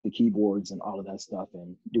manipulate the keyboards and all of that stuff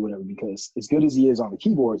and do whatever. Because as good as he is on the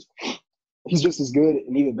keyboards, he's just as good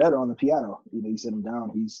and even better on the piano. You know, you sit him down,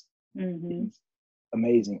 he's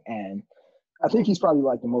amazing. And I think he's probably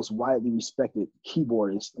like the most widely respected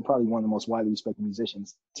keyboardist and probably one of the most widely respected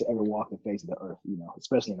musicians to ever walk the face of the earth, you know,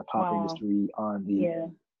 especially in the pop industry, R&B. Yeah.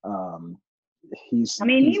 He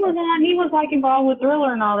was like involved with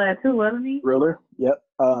Thriller and all that too, wasn't he? Thriller, yep.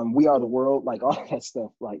 We Are the World, like all that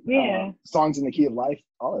stuff, like Songs in the Key of Life,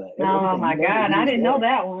 all of that. Oh my God, I didn't know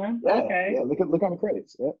that one. Yeah, okay. Yeah, look on the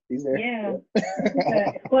credits. Yep, he's there. Yeah.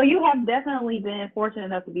 Yep. Well, you have definitely been fortunate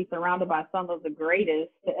enough to be surrounded by some of the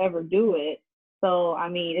greatest to ever do it. So, I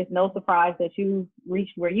mean, it's no surprise that you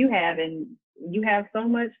reached where you have, and you have so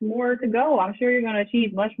much more to go. I'm sure you're going to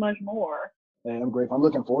achieve much, much more. Yeah, I'm grateful. I'm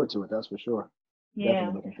looking forward to it. That's for sure. Yeah.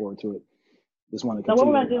 Definitely looking forward to it. Just want to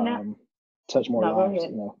continue to touch more lives,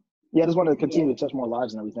 you know. Yeah, I just want to continue to touch more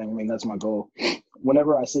lives and everything. I mean, that's my goal.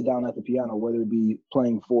 Whenever I sit down at the piano, whether it be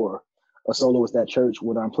playing for a soloist at church,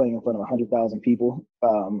 whether I'm playing in front of 100,000 people,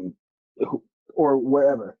 or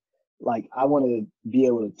wherever, like I want to be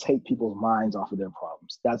able to take people's minds off of their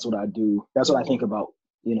problems. That's what I do. That's what I think about,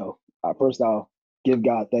 you know. First, I'll give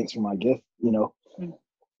God thanks for my gift, you know,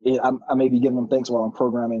 I may be giving them thanks while I'm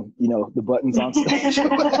programming, the buttons on stage.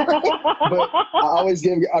 But I always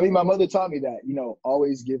my mother taught me that,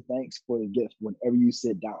 always give thanks for the gift whenever you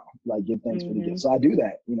sit down, like give thanks for the gift. So I do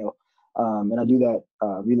that, and I do that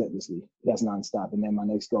relentlessly. That's nonstop. And then my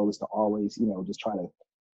next goal is to always, just try to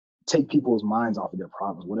take people's minds off of their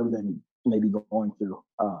problems, whatever they may be going through.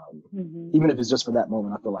 Even if it's just for that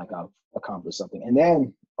moment, I feel like I've accomplished something. And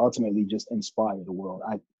then ultimately just inspire the world.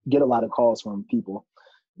 I get a lot of calls from people,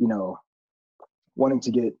 wanting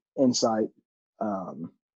to get insight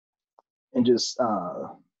and just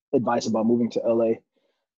advice about moving to LA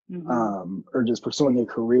or just pursuing their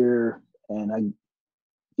career. And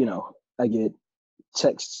I get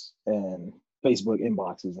texts and Facebook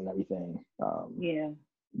inboxes and everything.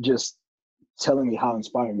 Just telling me how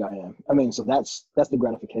inspiring I am. I mean, so that's the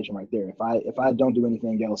gratification right there. If I don't do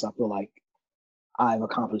anything else, I feel like I've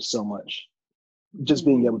accomplished so much. Just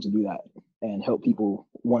being able to do that and helping people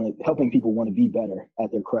want to be better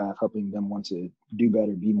at their craft, helping them want to do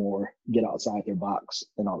better, be more, get outside their box,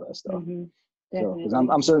 and all that stuff. So, because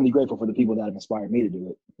I'm certainly grateful for the people that have inspired me to do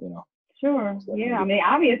it. Sure. Yeah. I mean,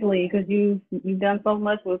 obviously, because you've done so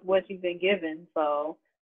much with what you've been given, so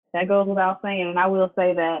that goes without saying. And I will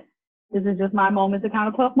say that this is just my moment to kind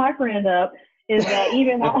of puff my friend up. Is that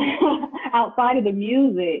even outside of the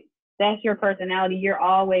music, that's your personality. You're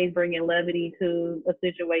always bringing levity to a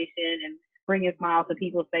situation and bringing smiles to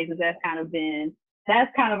people's faces. That's kind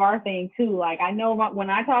of our thing too. Like, I know when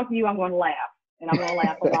I talk to you, I'm going to laugh, and I'm going to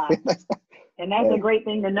laugh a lot. And that's a great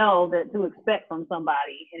thing to know, that to expect from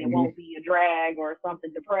somebody, and it won't be a drag or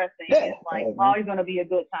something depressing. It's like always going to be a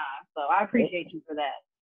good time. So I appreciate you for that.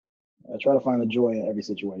 I try to find the joy in every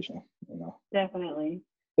situation. Definitely.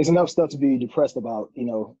 There's enough stuff to be depressed about,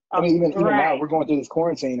 I mean, even now we're going through this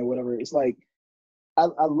quarantine or whatever. It's like,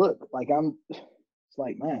 I look like it's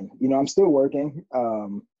like, man, I'm still working.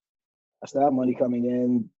 I still have money coming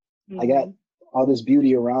in. I got all this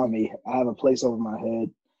beauty around me. I have a place over my head.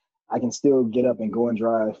 I can still get up and go and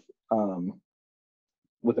drive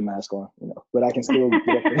with a mask on, but I can still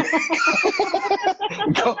get up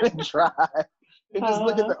and go and drive and just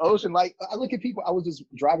look at the ocean. Like, I look at people. I was just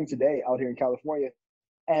driving today out here in California,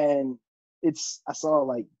 and I saw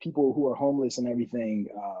like people who are homeless and everything.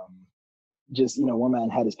 Just, one man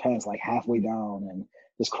had his pants like halfway down and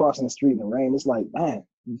just crossing the street in the rain. It's like, man,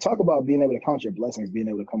 talk about being able to count your blessings, being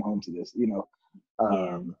able to come home to this,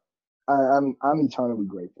 I'm eternally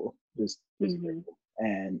grateful, just grateful.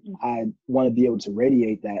 And I want to be able to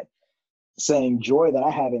radiate that same joy that I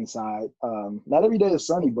have inside. Not every day is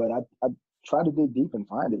sunny, but I try to dig deep and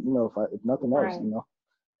find it, if nothing else,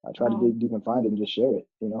 I try to dig deep and find it and just share it,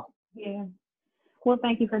 Yeah. Well,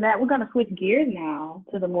 thank you for that. We're going to switch gears now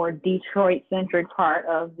to the more Detroit-centric part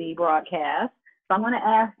of the broadcast. So I'm going to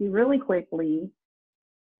ask you really quickly,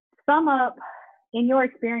 sum up, in your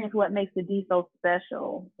experience, what makes the D so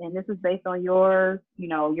special? And this is based on your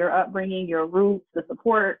upbringing, your roots, the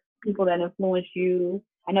support, people that influence you.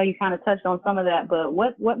 I know you kind of touched on some of that, but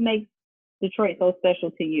what makes Detroit so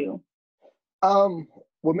special to you?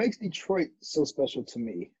 What makes Detroit so special to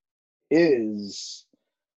me is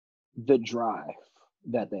the drive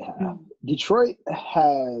that they have. Detroit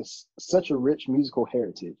has such a rich musical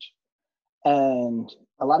heritage, and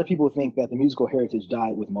a lot of people think that the musical heritage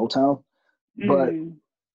died with Motown, but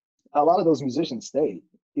a lot of those musicians stayed.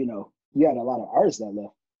 You had a lot of artists that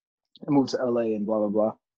left and moved to LA and blah blah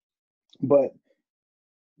blah, but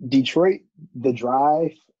Detroit, the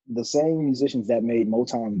drive, the same musicians that made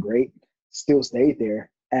Motown great still stayed there,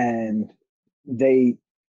 and they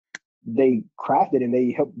crafted and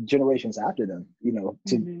they helped generations after them,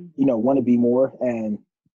 to, want to be more and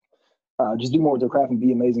just do more with their craft and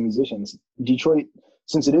be amazing musicians. Detroit,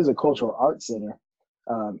 since it is a cultural arts center,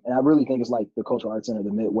 and I really think it's like the cultural arts center of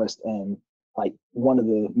the Midwest and like one of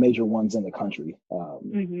the major ones in the country.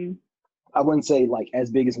 I wouldn't say like as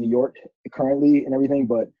big as New York currently and everything,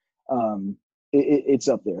 but it's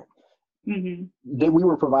up there. That we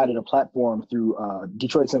were provided a platform through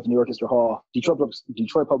Detroit Symphony Orchestra Hall.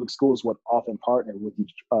 Detroit Public Schools would often partner with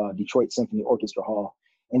Detroit Symphony Orchestra Hall,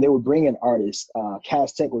 and they would bring in artists.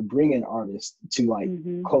 Cass Tech would bring in artists to like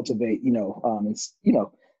cultivate, and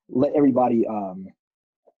let everybody,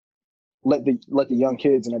 let the young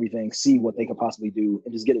kids and everything see what they could possibly do,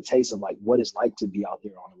 and just get a taste of like what it's like to be out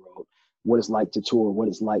there on the road, what it's like to tour, what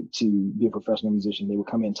it's like to be a professional musician. They would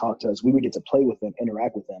come in and talk to us. We would get to play with them,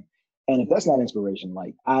 interact with them. And if that's not inspiration,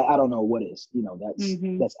 like I don't know what is.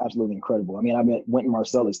 That's absolutely incredible. I mean, I met Wynton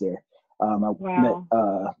Marsalis there. I met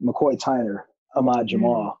McCoy Tyner, Ahmad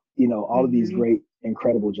Jamal. All of these great,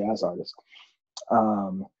 incredible jazz artists.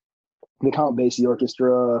 The Count Basie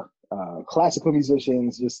Orchestra, classical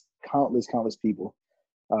musicians, just countless people.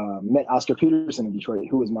 Met Oscar Peterson in Detroit,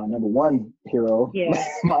 who was my number one hero,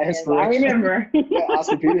 my inspiration. I remember. Yeah,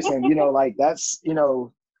 Oscar Peterson, like that's,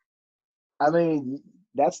 I mean,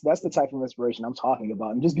 that's the type of inspiration I'm talking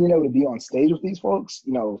about. And just being able to be on stage with these folks,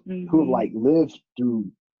 who have like lived through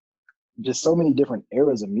just so many different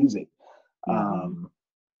eras of music.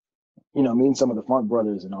 Meeting some of the Funk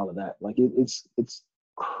Brothers and all of that. Like it's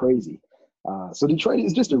crazy. So Detroit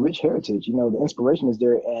is just a rich heritage. The inspiration is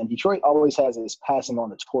there, and Detroit always has this passing on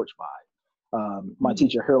the torch vibe. My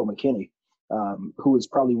teacher, Harold McKinney, who is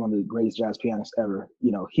probably one of the greatest jazz pianists ever,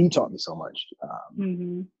 he taught me so much.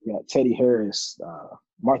 Teddy Harris,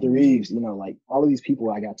 Martha Reeves, like all of these people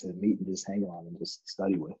I got to meet and just hang around and just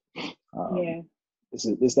study with.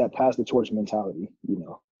 It's that pass the torch mentality,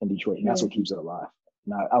 in Detroit, and that's what keeps it alive.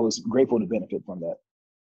 And I was grateful to benefit from that.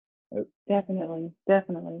 Definitely.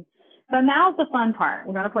 So now's the fun part.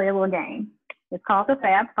 We're going to play a little game. It's called the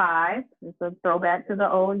Fab Five. It's a throwback to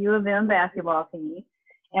the old U of M basketball team.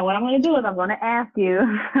 And what I'm going to do is I'm going to ask you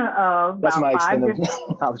about That's my five extended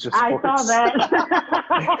knowledge of sports. I saw that.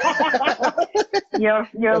 your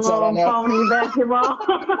little phony basketball.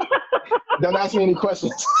 Don't ask me any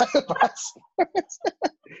questions.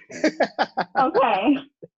 Okay.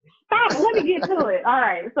 Stop. Let me get to it. All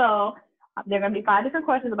right. So there are going to be 5 different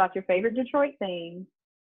questions about your favorite Detroit things.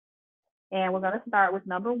 And we're going to start with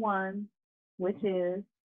number 1, which is,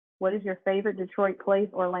 what is your favorite Detroit place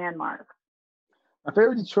or landmark? My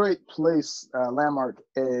favorite Detroit place landmark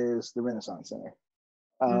is the Renaissance Center.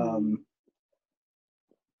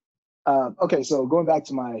 Okay, so going back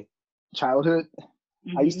to my childhood,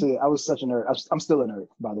 I was such a nerd. I'm still a nerd,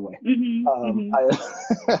 by the way.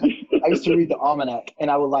 I used to read the almanac, and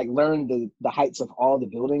I would like learn the heights of all the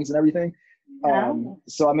buildings and everything.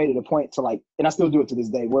 So I made it a point to and I still do it to this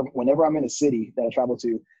day, whenever I'm in a city that I travel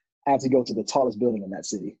to, I have to go to the tallest building in that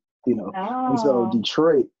city, And so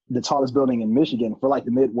Detroit, the tallest building in Michigan for like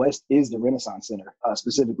the Midwest is the Renaissance Center,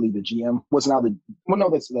 specifically the GM. That's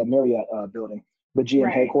the Marriott building, the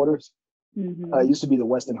GM headquarters. It used to be the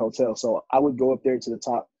Westin Hotel. So I would go up there to the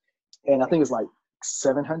top, and I think it's like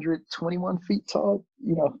 721 feet tall,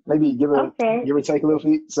 maybe give or take a little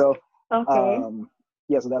feet. So,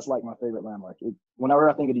 so that's like my favorite landmark. Whenever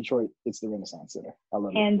I think of Detroit, it's the Renaissance Center. I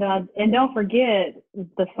love it. And don't forget,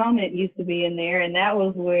 the Summit used to be in there, and that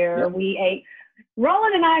was where we ate.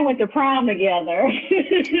 Roland and I went to prom together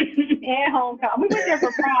and homecoming. We went there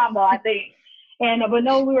for prom, though, I think. But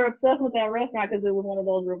no, we were obsessed with that restaurant because it was one of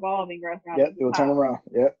those revolving restaurants. Yep, it would turn around.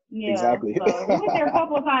 Yep, exactly. So we went there a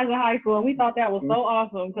couple of times in high school, and we thought that was so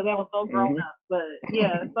awesome because that was so grown up. But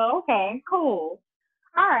so okay, cool.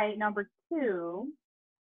 All right, number 2.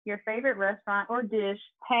 Your favorite restaurant or dish,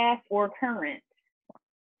 past or current?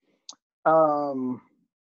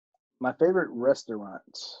 My favorite restaurant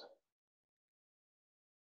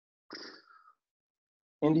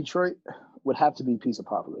in Detroit would have to be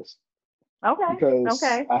Pizzapopolis. Okay. Because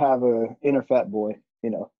I have a inner fat boy,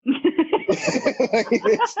 His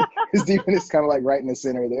demon is kind of like right in the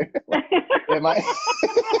center there.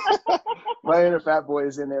 My inner fat boy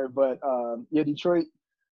is in there, but Detroit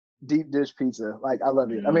deep dish pizza, like I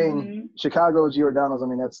love it. I mean, Chicago Giordano's, I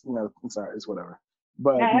mean that's I'm sorry, it's whatever.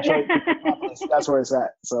 But Detroit, that's where it's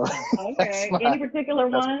at. So okay. Any particular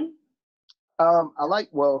one? I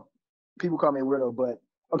like, people call me a weirdo, but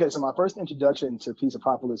okay, so my first introduction to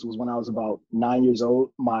Pizzapopolis was when I was about 9 years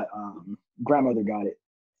old. My grandmother got it,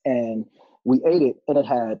 and we ate it, and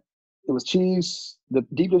it was cheese. The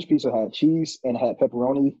deep dish pizza had cheese, and it had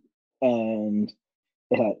pepperoni, and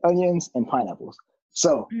it had onions and pineapples.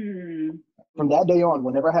 So from that day on,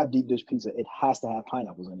 whenever I have deep dish pizza, it has to have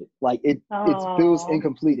pineapples in it. Like it feels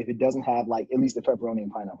incomplete if it doesn't have like at least the pepperoni and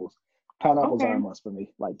pineapples. Pineapples are a must for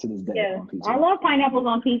me, like to this day on pizza. I love pineapples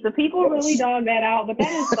on pizza. People really dog that out, but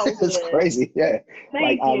that is so good. It's crazy,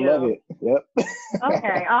 Thank you. I love it. Yep.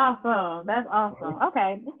 Okay, awesome. That's awesome.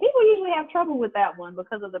 Okay. People usually have trouble with that one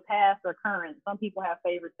because of the past or current. Some people have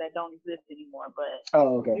favorites that don't exist anymore, but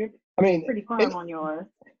you're pretty firm on yours.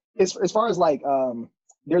 As far as like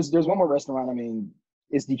there's one more restaurant, I mean,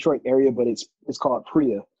 it's Detroit area, but it's called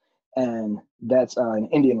Priya. And that's an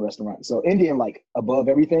Indian restaurant. So Indian, like above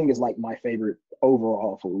everything, is like my favorite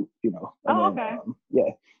overall food,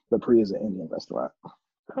 but Priya is an Indian restaurant.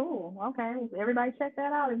 Cool. Okay. Everybody check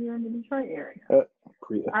that out if you're in the Detroit area.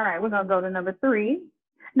 Priya. All right. We're going to go to number 3.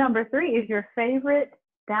 Number 3 is your favorite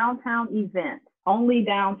downtown event, only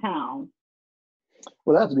downtown.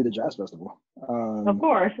 Well, that has to be the Jazz Festival. Of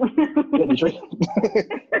course. Detroit.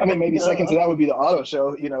 I mean, maybe second to that would be the auto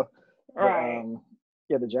show, Right.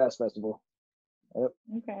 The Jazz Festival. Yep.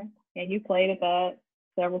 Okay. And you played at that?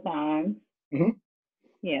 several times. Mm-hmm.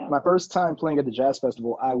 Yeah. My first time playing at the jazz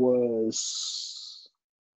festival, I was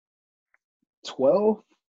 12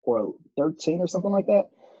 or 13 or something like that,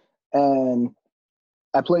 and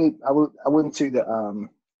I went to the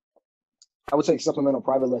I would take supplemental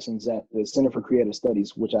private lessons at the Center for Creative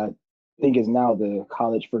Studies, which I think is now the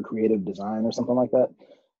College for Creative Design or something like that.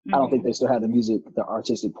 I don't think they still have the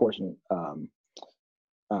artistic portion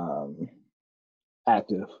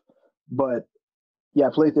active, but yeah, I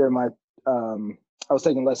played there. I was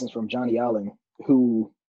taking lessons from Johnny Allen,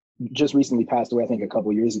 who just recently passed away, I think a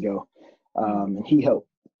couple years ago, and he helped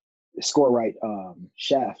score write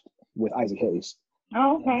Shaft with Isaac Hayes.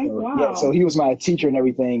 Oh, okay. So, wow. Yeah, so he was my teacher and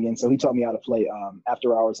everything, and so he taught me how to play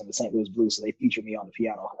After Hours in the St. Louis Blues. So they featured me on the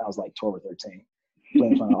piano. I was like 12 or 13,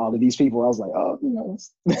 playing in front of all of these people. I was like, oh,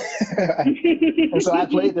 and so I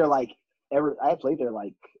played there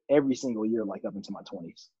every single year, like up into my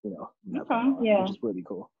 20s. Yeah, which is really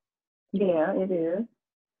cool. Yeah, it is.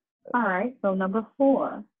 All right. So number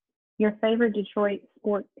 4, your favorite Detroit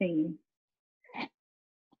sports team.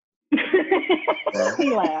 He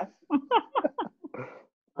laughed.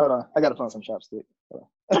 Hold on, I gotta find some chopstick.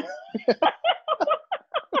 All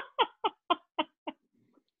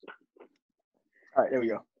right, there we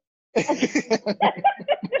go.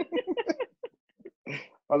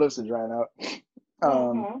 My lips are drying out.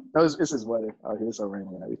 This is weather out here. It's so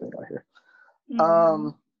rainy and everything out here.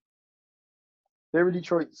 Favorite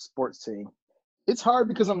Detroit sports team. It's hard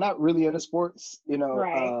because I'm not really into sports,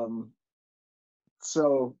 Right.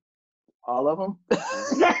 So all of them.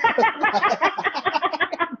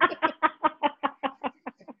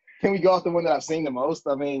 Can we go off the one that I've seen the most?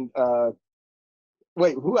 I mean,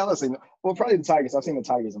 wait, who else? Well, probably the Tigers. I've seen the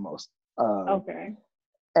Tigers the most. Okay.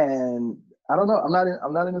 And I don't know. I'm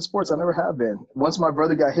not into sports. I never have been. Once my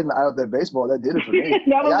brother got hit in the eye with that baseball, that did it for me.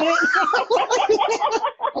 That was it.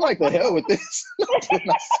 I'm like, the hell with this.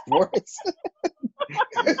 Not sports.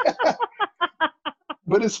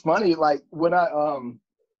 But it's funny, like when I'm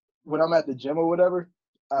at the gym or whatever,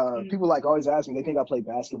 people like always ask me, they think I play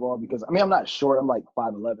basketball because I'm not short, I'm like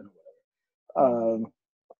 5'11" or whatever.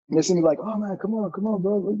 They see me like, oh man, come on,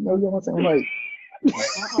 bro. You know what I'm saying? I'm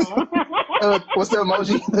like, what's the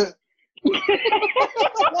emoji?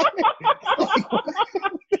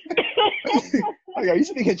 Like, are you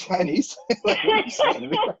speaking Chinese? Like, what are you saying to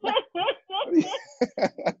me right now?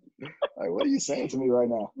 What are you saying to me right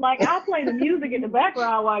now? Like, I'll play the music in the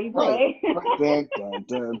background while you play. Right. Dun,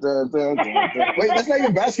 dun, dun, dun, dun, dun. Wait, that's not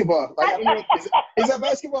even basketball. Like, I don't know. Is that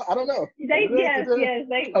basketball? I don't know. Yes.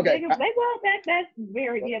 They okay. well, that's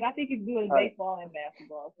very good. I think it's good in baseball and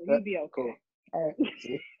basketball, so you'd be okay. Cool. All right.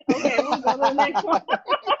 Okay, we'll go to the next one.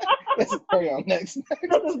 Let's carry on next.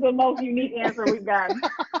 This is the most unique answer we've gotten.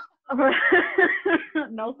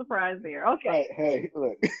 No surprise there. Okay. Right. Hey,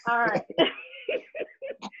 look. All right.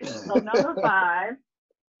 So number 5,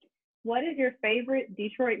 what is your favorite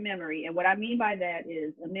Detroit memory? And what I mean by that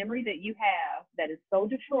is a memory that you have that is so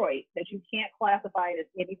Detroit that you can't classify it as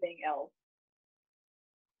anything else.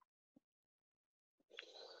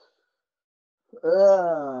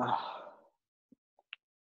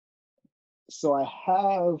 So I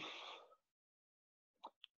have.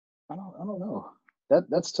 I don't know.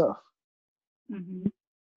 That's tough. Mm-hmm.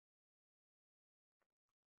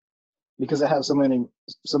 Because I have so many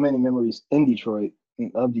memories in Detroit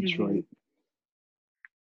and of Detroit.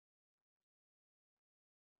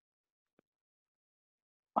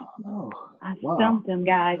 I don't know. I stumped them,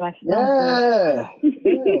 guys. I stumped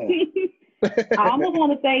them. I almost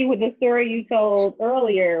want to say with the story you told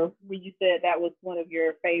earlier, when you said that was one of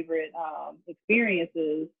your favorite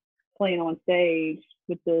experiences, playing on stage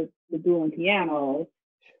with the dueling pianos.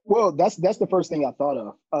 Well, that's the first thing I thought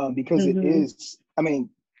of because it is.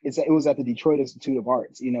 It was at the Detroit Institute of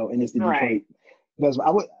Arts, and it's the Detroit. That's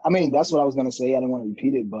that's what I was gonna say. I didn't want to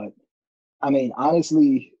repeat it, but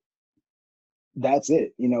honestly, that's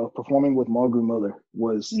it. Performing with Mulgrew Miller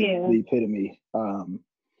was the epitome.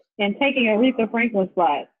 And taking Aretha Franklin's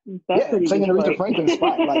spot. That's pretty taking Detroit. Aretha Franklin's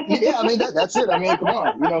spot. Like, that's it. Come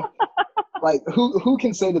on, like who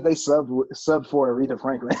can say that they subbed for Aretha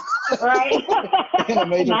Franklin? Right. In a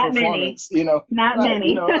major Not performance, many. Not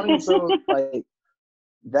many. So like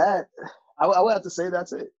that, I would have to say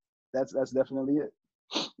that's it. That's definitely it.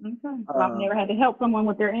 Okay. Well, I've never had to help someone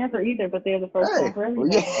with their answer either, but they're the first one for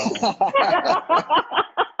everything.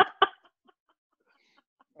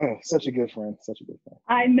 Such a good friend.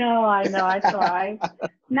 I know. I tried.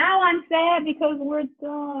 Now I'm sad because we're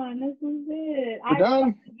done. This is it. We're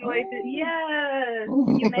done? Enjoyed it. Yes.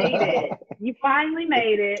 You made it. You finally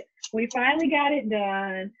made it. We finally got it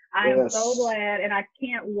done. I am so glad, and I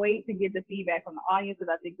can't wait to get the feedback from the audience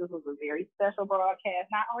because I think this was a very special broadcast,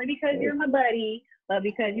 not only because you're my buddy, but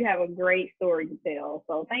because you have a great story to tell.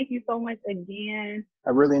 So thank you so much again. I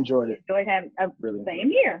really enjoyed it. Enjoyed having same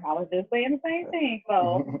here. I was just saying the same thing.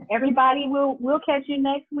 So everybody, we'll catch you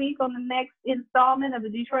next week on the next installment of the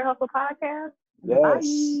Detroit Hustle podcast. Yes.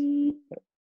 Bye.